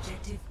Windows.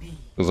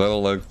 Because I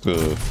don't like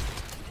to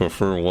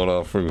prefer one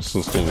operating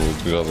system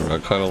over the other. I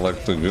kind of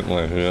like to get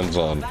my hands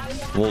on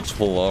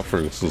multiple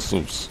operating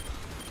systems.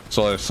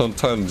 So I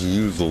sometimes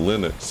use the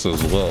Linux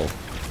as well.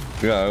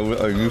 Yeah,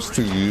 I used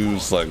to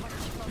use like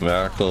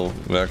Mac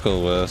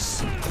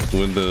OS,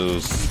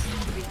 Windows,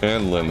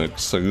 and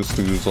Linux. I used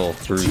to use all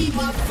three.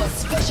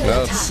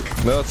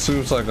 Now it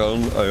seems like I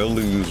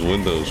only use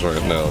Windows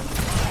right now.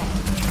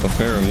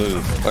 Apparently,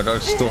 like I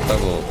still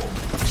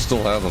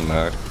have a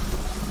Mac.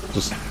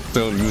 Just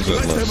Don't use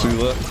that much. See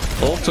that?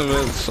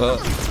 Ultimate's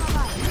up.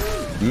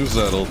 Use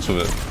that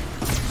ultimate.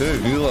 Hey,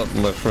 heal up,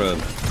 my friend.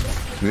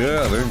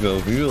 Yeah, there you go.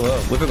 Heal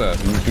up. Look at that.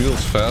 He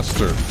heals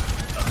faster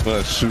when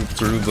I shoot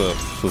through the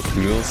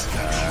heals.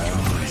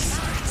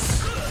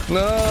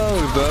 No,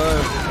 he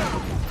died.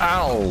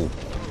 Ow.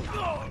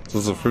 This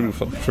is a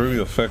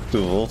pretty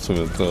effective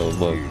ultimate though,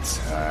 but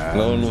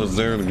no one was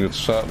there to get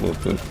shot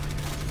with it.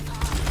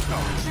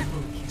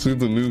 See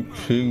the new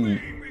King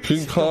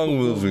Kong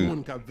movie.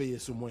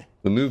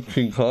 The new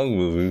King Kong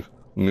movie.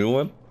 New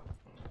one?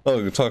 Oh,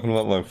 you're talking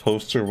about my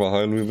poster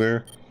behind me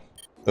there?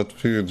 That's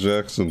Peter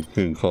Jackson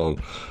King Kong.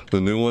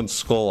 The new one,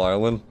 Skull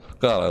Island.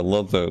 God, I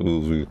love that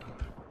movie.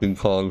 King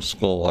Kong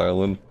Skull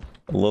Island.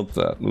 I love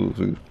that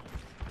movie.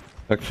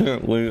 I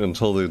can't wait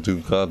until they do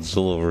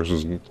Godzilla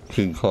versus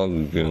King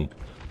Kong again.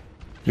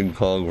 King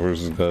Kong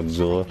versus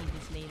Godzilla.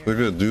 They're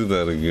gonna do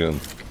that again.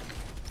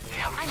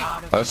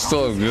 I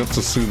still have yet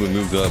to see the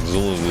new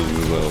Godzilla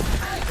movie though.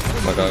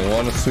 Like, I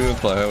want to see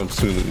it, but I haven't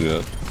seen it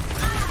yet.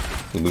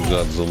 The new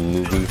Godzilla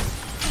movie.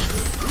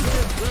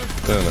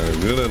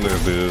 Get in there,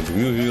 dude.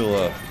 You heal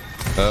up.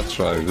 That's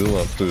right, heal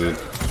up, dude.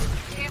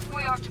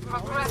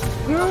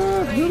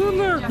 Yeah, get in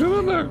there, get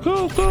in there.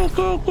 Go, go,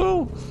 go,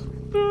 go.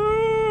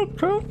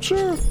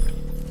 Capture.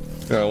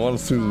 Yeah, I want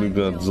to see the new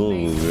Godzilla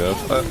movie.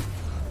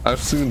 I've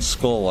seen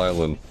Skull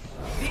Island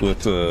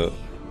with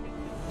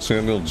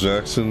Samuel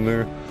Jackson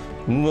there.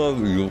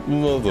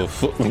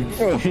 Motherfucker.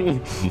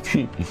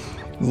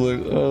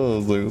 Like, oh,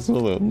 like, so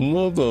that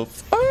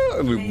motherfucker.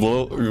 And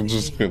you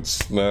just get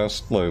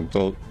smashed like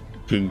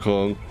King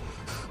Kong.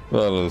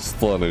 That is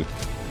funny.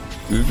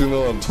 You know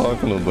what I'm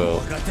talking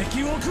about.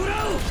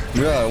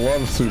 Yeah, I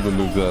want to see the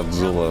new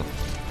Godzilla.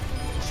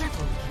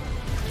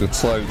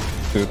 It's like,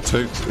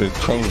 it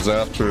comes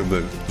after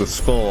the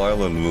Skull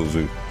Island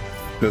movie.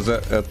 Because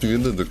at the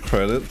end of the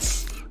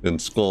credits in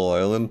Skull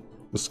Island,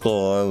 the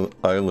Skull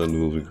Island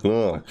movie,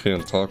 oh, I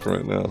can't talk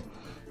right now.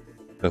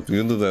 At the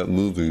end of that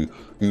movie,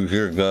 you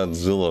hear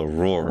Godzilla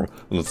roar,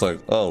 and it's like,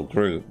 oh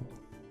great,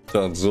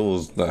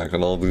 Godzilla's back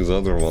and all these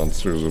other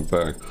monsters are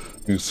back.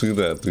 You see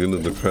that at the end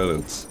of the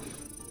credits.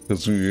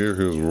 Because you hear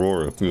his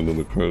roar at the end of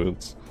the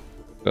credits.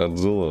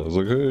 Godzilla. It's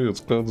like, hey,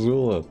 it's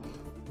Godzilla.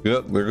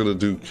 Yep, they're gonna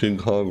do King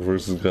Kong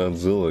versus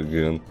Godzilla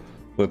again.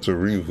 But it's a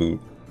reboot.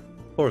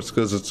 Of course,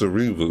 because it's a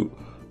reboot.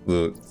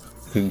 The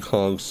King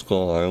Kong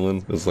Skull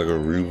Island is like a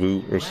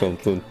reboot or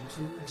something.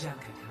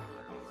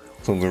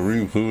 So they're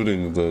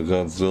rebooting the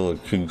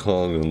Godzilla, King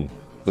Kong, and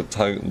the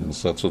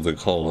Titans. That's what they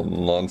call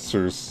them.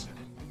 Monsters.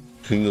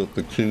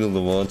 The King of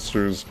the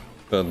Monsters,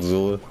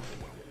 Godzilla.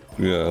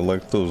 Yeah, I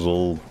like those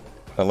old...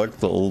 I like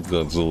the old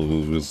Godzilla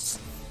movies.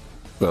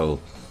 So,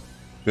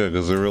 yeah,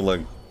 because they're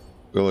like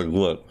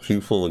what?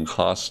 People in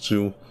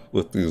costume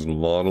with these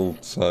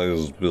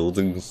model-sized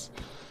buildings.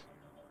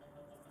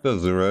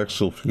 Because they were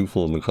actual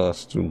people in the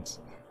costumes.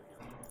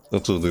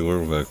 That's what they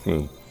were back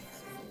then.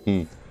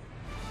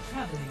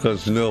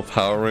 Because, you know,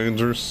 Power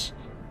Rangers?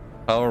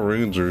 Power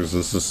Rangers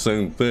is the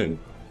same thing.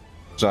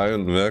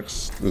 Giant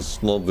mechs, the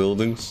small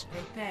buildings.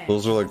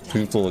 Those are like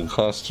people in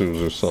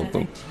costumes or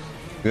something.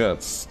 Yeah,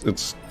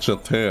 it's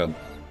Japan.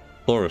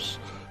 Of course.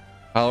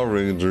 Power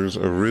Rangers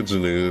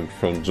originated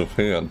from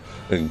Japan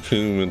and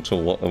came into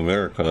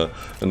America,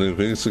 and they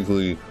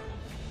basically,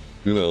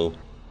 you know,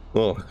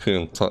 well, I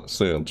can't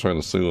say, I'm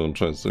trying to say what I'm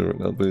trying to say right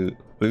now. They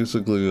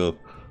basically,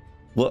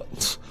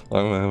 what?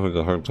 I'm having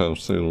a hard time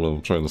saying what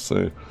I'm trying to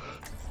say.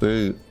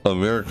 They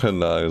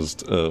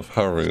Americanized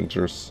Power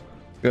Rangers.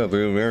 Yeah,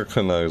 they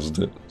Americanized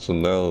it, so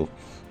now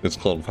it's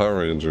called Power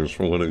Rangers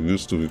from what it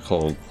used to be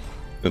called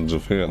in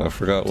Japan. I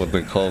forgot what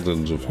they called it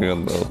in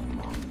Japan though,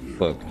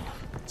 but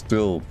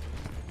still.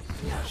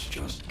 Let's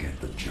just get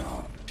the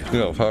job done.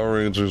 Yeah, Power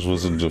Rangers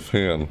was in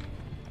Japan,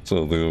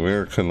 so they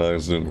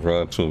Americanized it and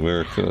brought it to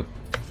America.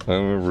 I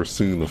remember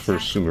seeing the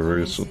first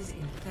generation.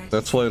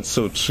 That's why it's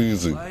so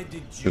cheesy,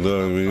 you know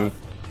what I mean?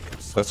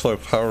 That's why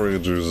Power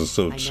Rangers is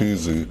so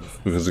cheesy,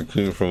 because it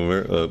came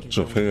from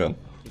Japan.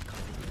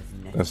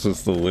 That's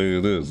just the way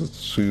it is.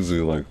 It's cheesy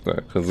like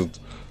that, because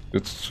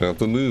it's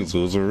Japanese. It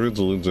was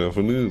originally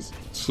Japanese.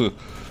 So,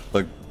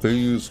 like, they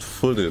used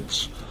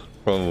footage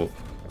from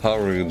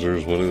Power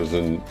Rangers when it was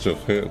in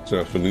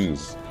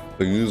Japanese.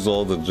 They used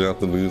all the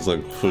Japanese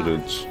like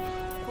footage,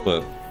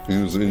 but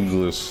use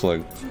English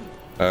like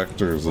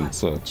actors and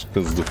such.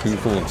 Because the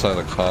people inside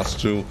a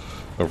costume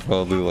are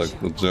probably like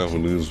the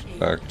Japanese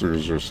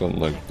actors or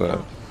something like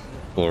that,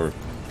 or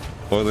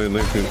they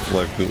make it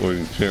like where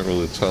you can't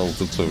really tell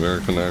if it's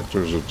American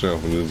actors or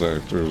Japanese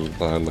actors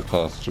behind the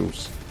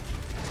costumes.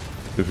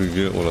 If you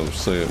get what I'm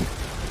saying.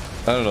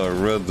 I don't know. I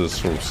read this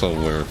from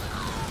somewhere.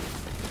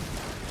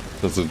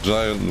 Because the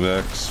giant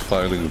mechs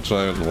fighting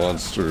giant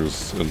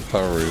monsters in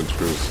Power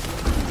Rangers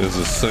is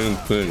the same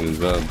thing in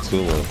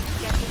Godzilla.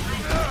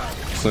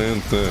 Same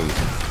thing.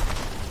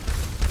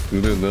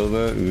 You didn't know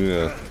that?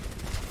 Yeah.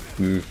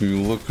 If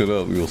you look it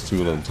up, you'll see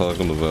what I'm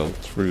talking about.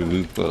 It's pretty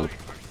neat though.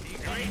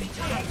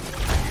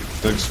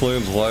 It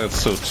explains why it's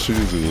so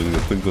cheesy when you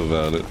think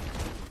about it.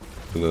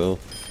 You know?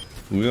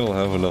 We don't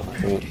have enough.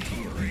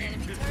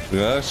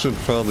 Yeah, I should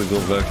probably go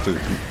back to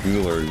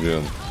healer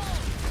again.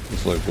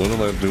 It's like, what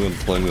am I doing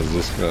playing as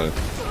this guy?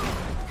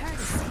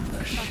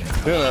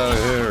 Get out of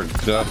here,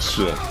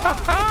 gotcha.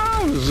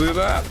 You see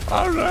that?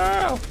 Oh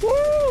yeah!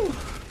 Woo!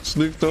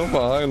 Sneaked up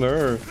behind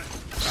her.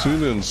 She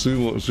didn't she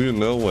didn't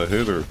know what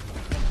hit her.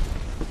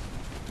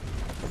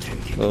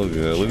 Oh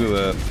yeah, look at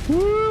that.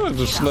 Woo! I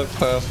just snuck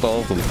past all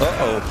of them.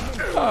 Uh-oh.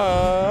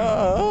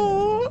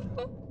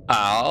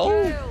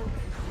 Ow!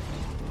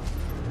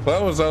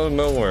 That was out of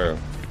nowhere.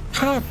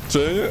 God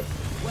dang it.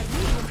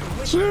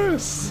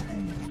 Jeez.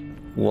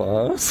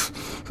 What?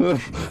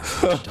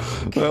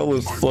 That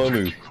was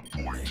funny.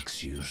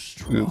 Makes you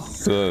strong. It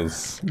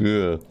does,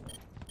 yeah.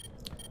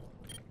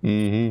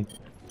 Mm-hmm.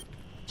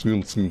 You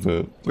can see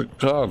that. Like,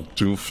 God,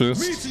 doofus.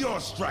 Meteor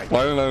strike.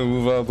 Why didn't I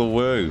move out of the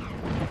way?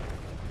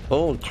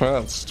 Oh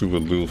crap,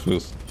 stupid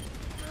doofus.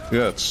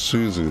 Yeah, it's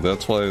cheesy.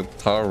 That's why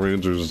Power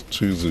Rangers is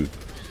cheesy.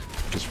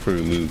 It's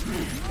pretty neat.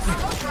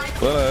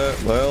 But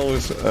I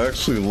always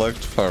actually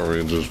liked Power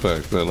Rangers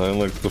back then. I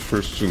liked the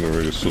first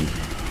generation.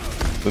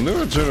 The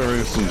newer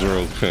generations are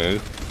okay.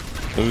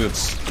 I mean,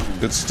 it's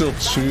still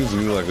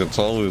cheesy like it's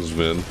always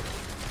been.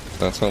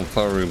 That's how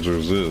Power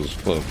Rangers is.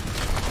 But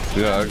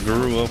yeah, I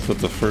grew up with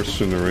the first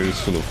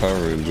generation of Power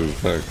Rangers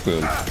back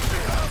then.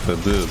 I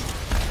did.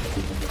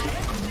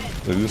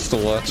 I used to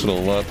watch it a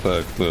lot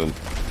back then.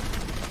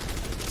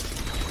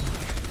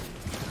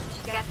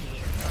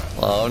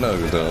 Oh no,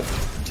 you don't.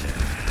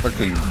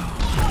 Fucking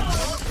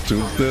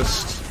do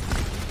this.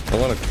 I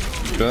wanna.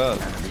 God.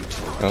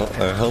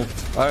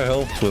 I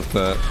helped with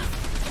that.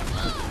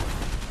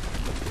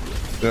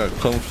 Yeah,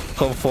 come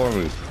for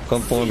me.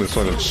 Come for me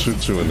so I can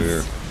shoot you in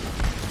here.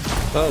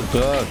 Oh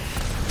god.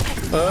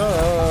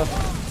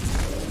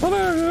 What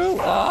are you?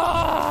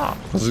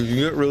 Because if you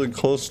get really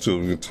close to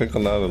him, you take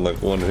him out in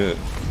like one hit.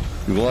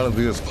 You want to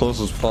be as close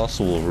as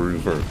possible with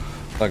Reaper.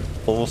 Like,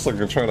 almost like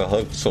you're trying to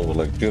hug someone,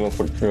 like get up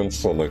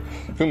against someone, like,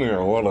 come here,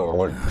 I wanna,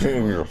 like, get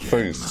in your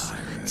face.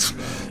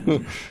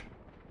 You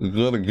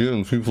gotta get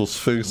in people's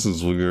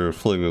faces when you're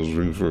playing as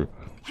Reaper.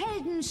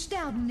 Helden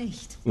sterben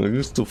nicht. I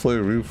used to play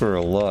Reaper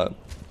a lot.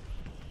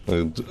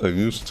 I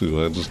used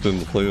to, I just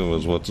didn't play him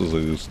as much as I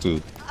used to.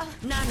 You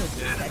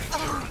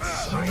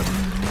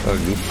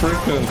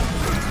freaking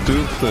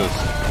do this.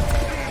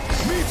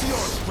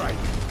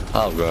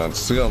 Oh god,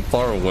 see I'm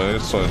far away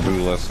so I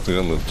do less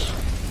damage.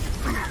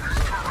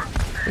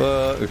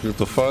 If you're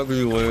the farther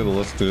you away, the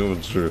less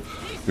damage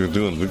you're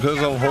doing. Because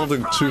I'm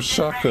holding 2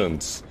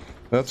 shotguns.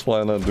 That's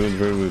why I'm not doing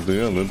very much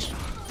damage.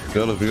 You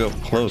gotta be up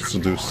close to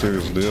do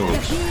serious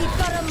damage.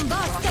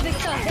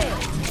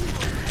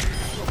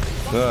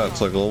 Yeah,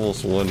 it's like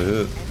almost one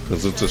hit.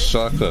 Because it's a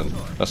shotgun.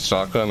 A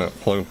shotgun at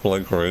point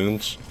blank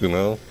range, you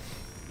know?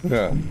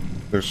 Yeah,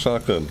 they're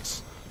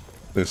shotguns.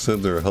 They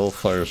said they're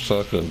Hellfire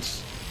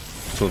shotguns.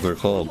 That's what they're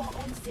called.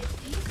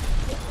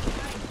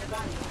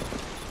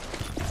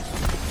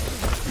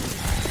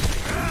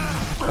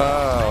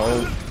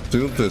 Ow!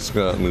 Dude, this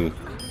got me.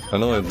 I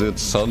know I did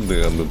some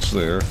damage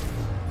there.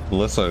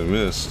 Unless I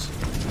missed.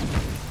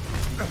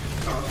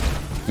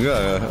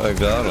 Yeah, I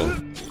got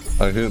him.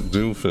 I hit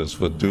Doomfist,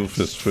 but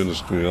Doomfist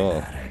finished me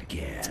off.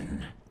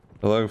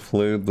 Have I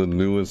played the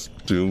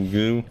newest Doom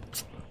game?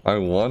 I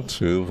want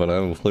to, but I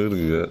haven't played it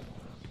yet.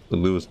 The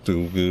newest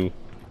Doom game.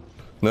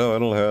 No, I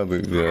don't have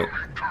it yet.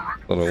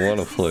 But I want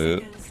to play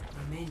it.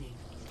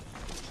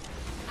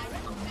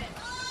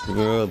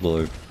 Yeah,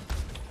 like...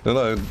 And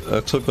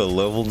I took a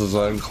level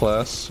design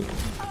class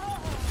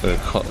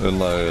in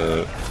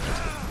my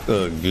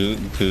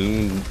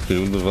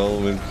game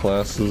development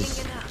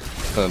classes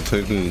I'm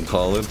taking in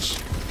college.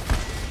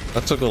 I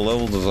took a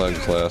level design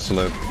class and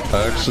I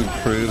actually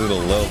created a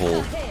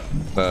level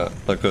that,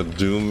 like a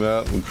Doom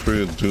map, and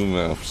created Doom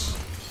maps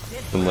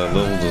in my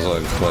level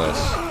design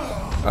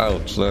class.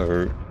 Ouch, that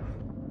hurt.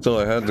 So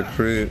I had to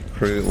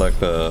create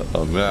like a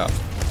map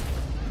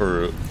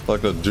for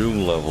like a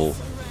Doom level.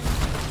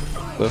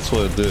 That's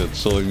what I did.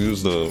 So I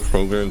used a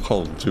program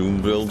called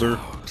Doom Builder.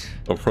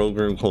 A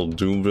program called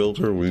Doom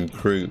Builder. You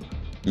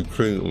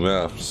create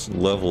maps,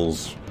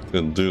 levels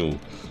in Doom.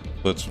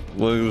 But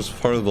well, it was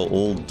part of the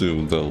old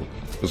Doom though.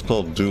 It's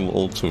called Doom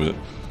Ultimate,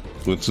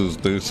 which is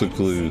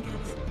basically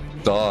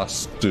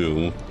DOS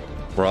Doom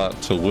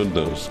brought to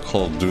Windows,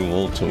 called Doom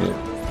Ultimate.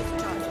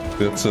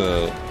 It's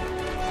a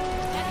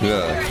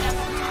yeah.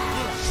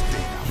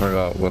 I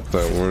forgot what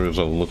that word is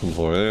I'm looking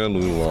for, and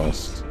we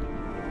lost.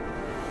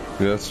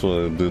 That's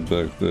what I did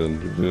back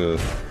then, yeah.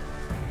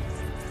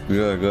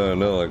 Yeah, I gotta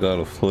know, I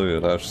gotta play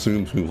it. I've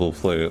seen people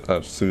play it,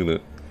 I've seen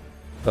it.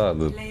 God,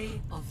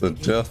 the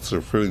deaths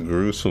are pretty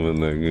gruesome in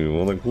that game.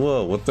 I'm like,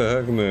 whoa, what the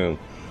heck, man?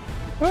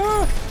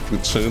 Ah! You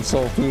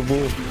chainsaw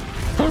people?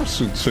 Of course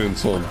you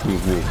chainsaw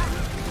people.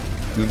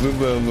 You did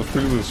that in the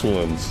previous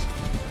ones.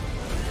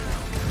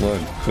 My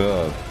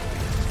god.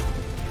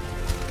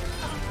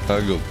 I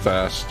go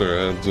bash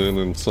their heads in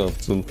and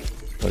something.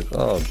 Like,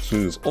 oh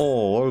jeez.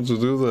 Oh, why would you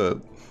do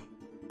that?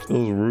 That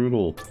was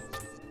brutal.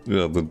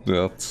 Yeah, the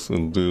deaths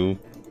in Doom.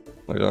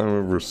 Like, I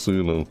remember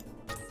seeing them.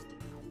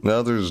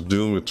 Now there's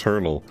Doom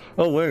Eternal.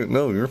 Oh wait,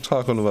 no, you're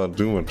talking about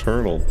Doom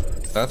Eternal.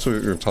 That's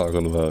what you're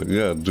talking about.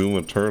 Yeah, Doom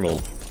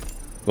Eternal.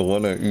 The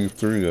one at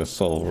E3 I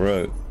saw,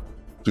 right.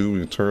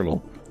 Doom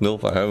Eternal.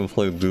 Nope, I haven't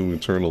played Doom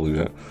Eternal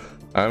yet.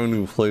 I haven't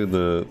even played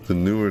the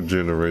newer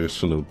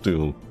generation of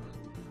Doom.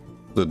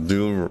 The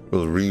Doom,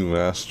 the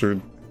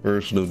remastered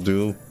version of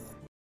Doom.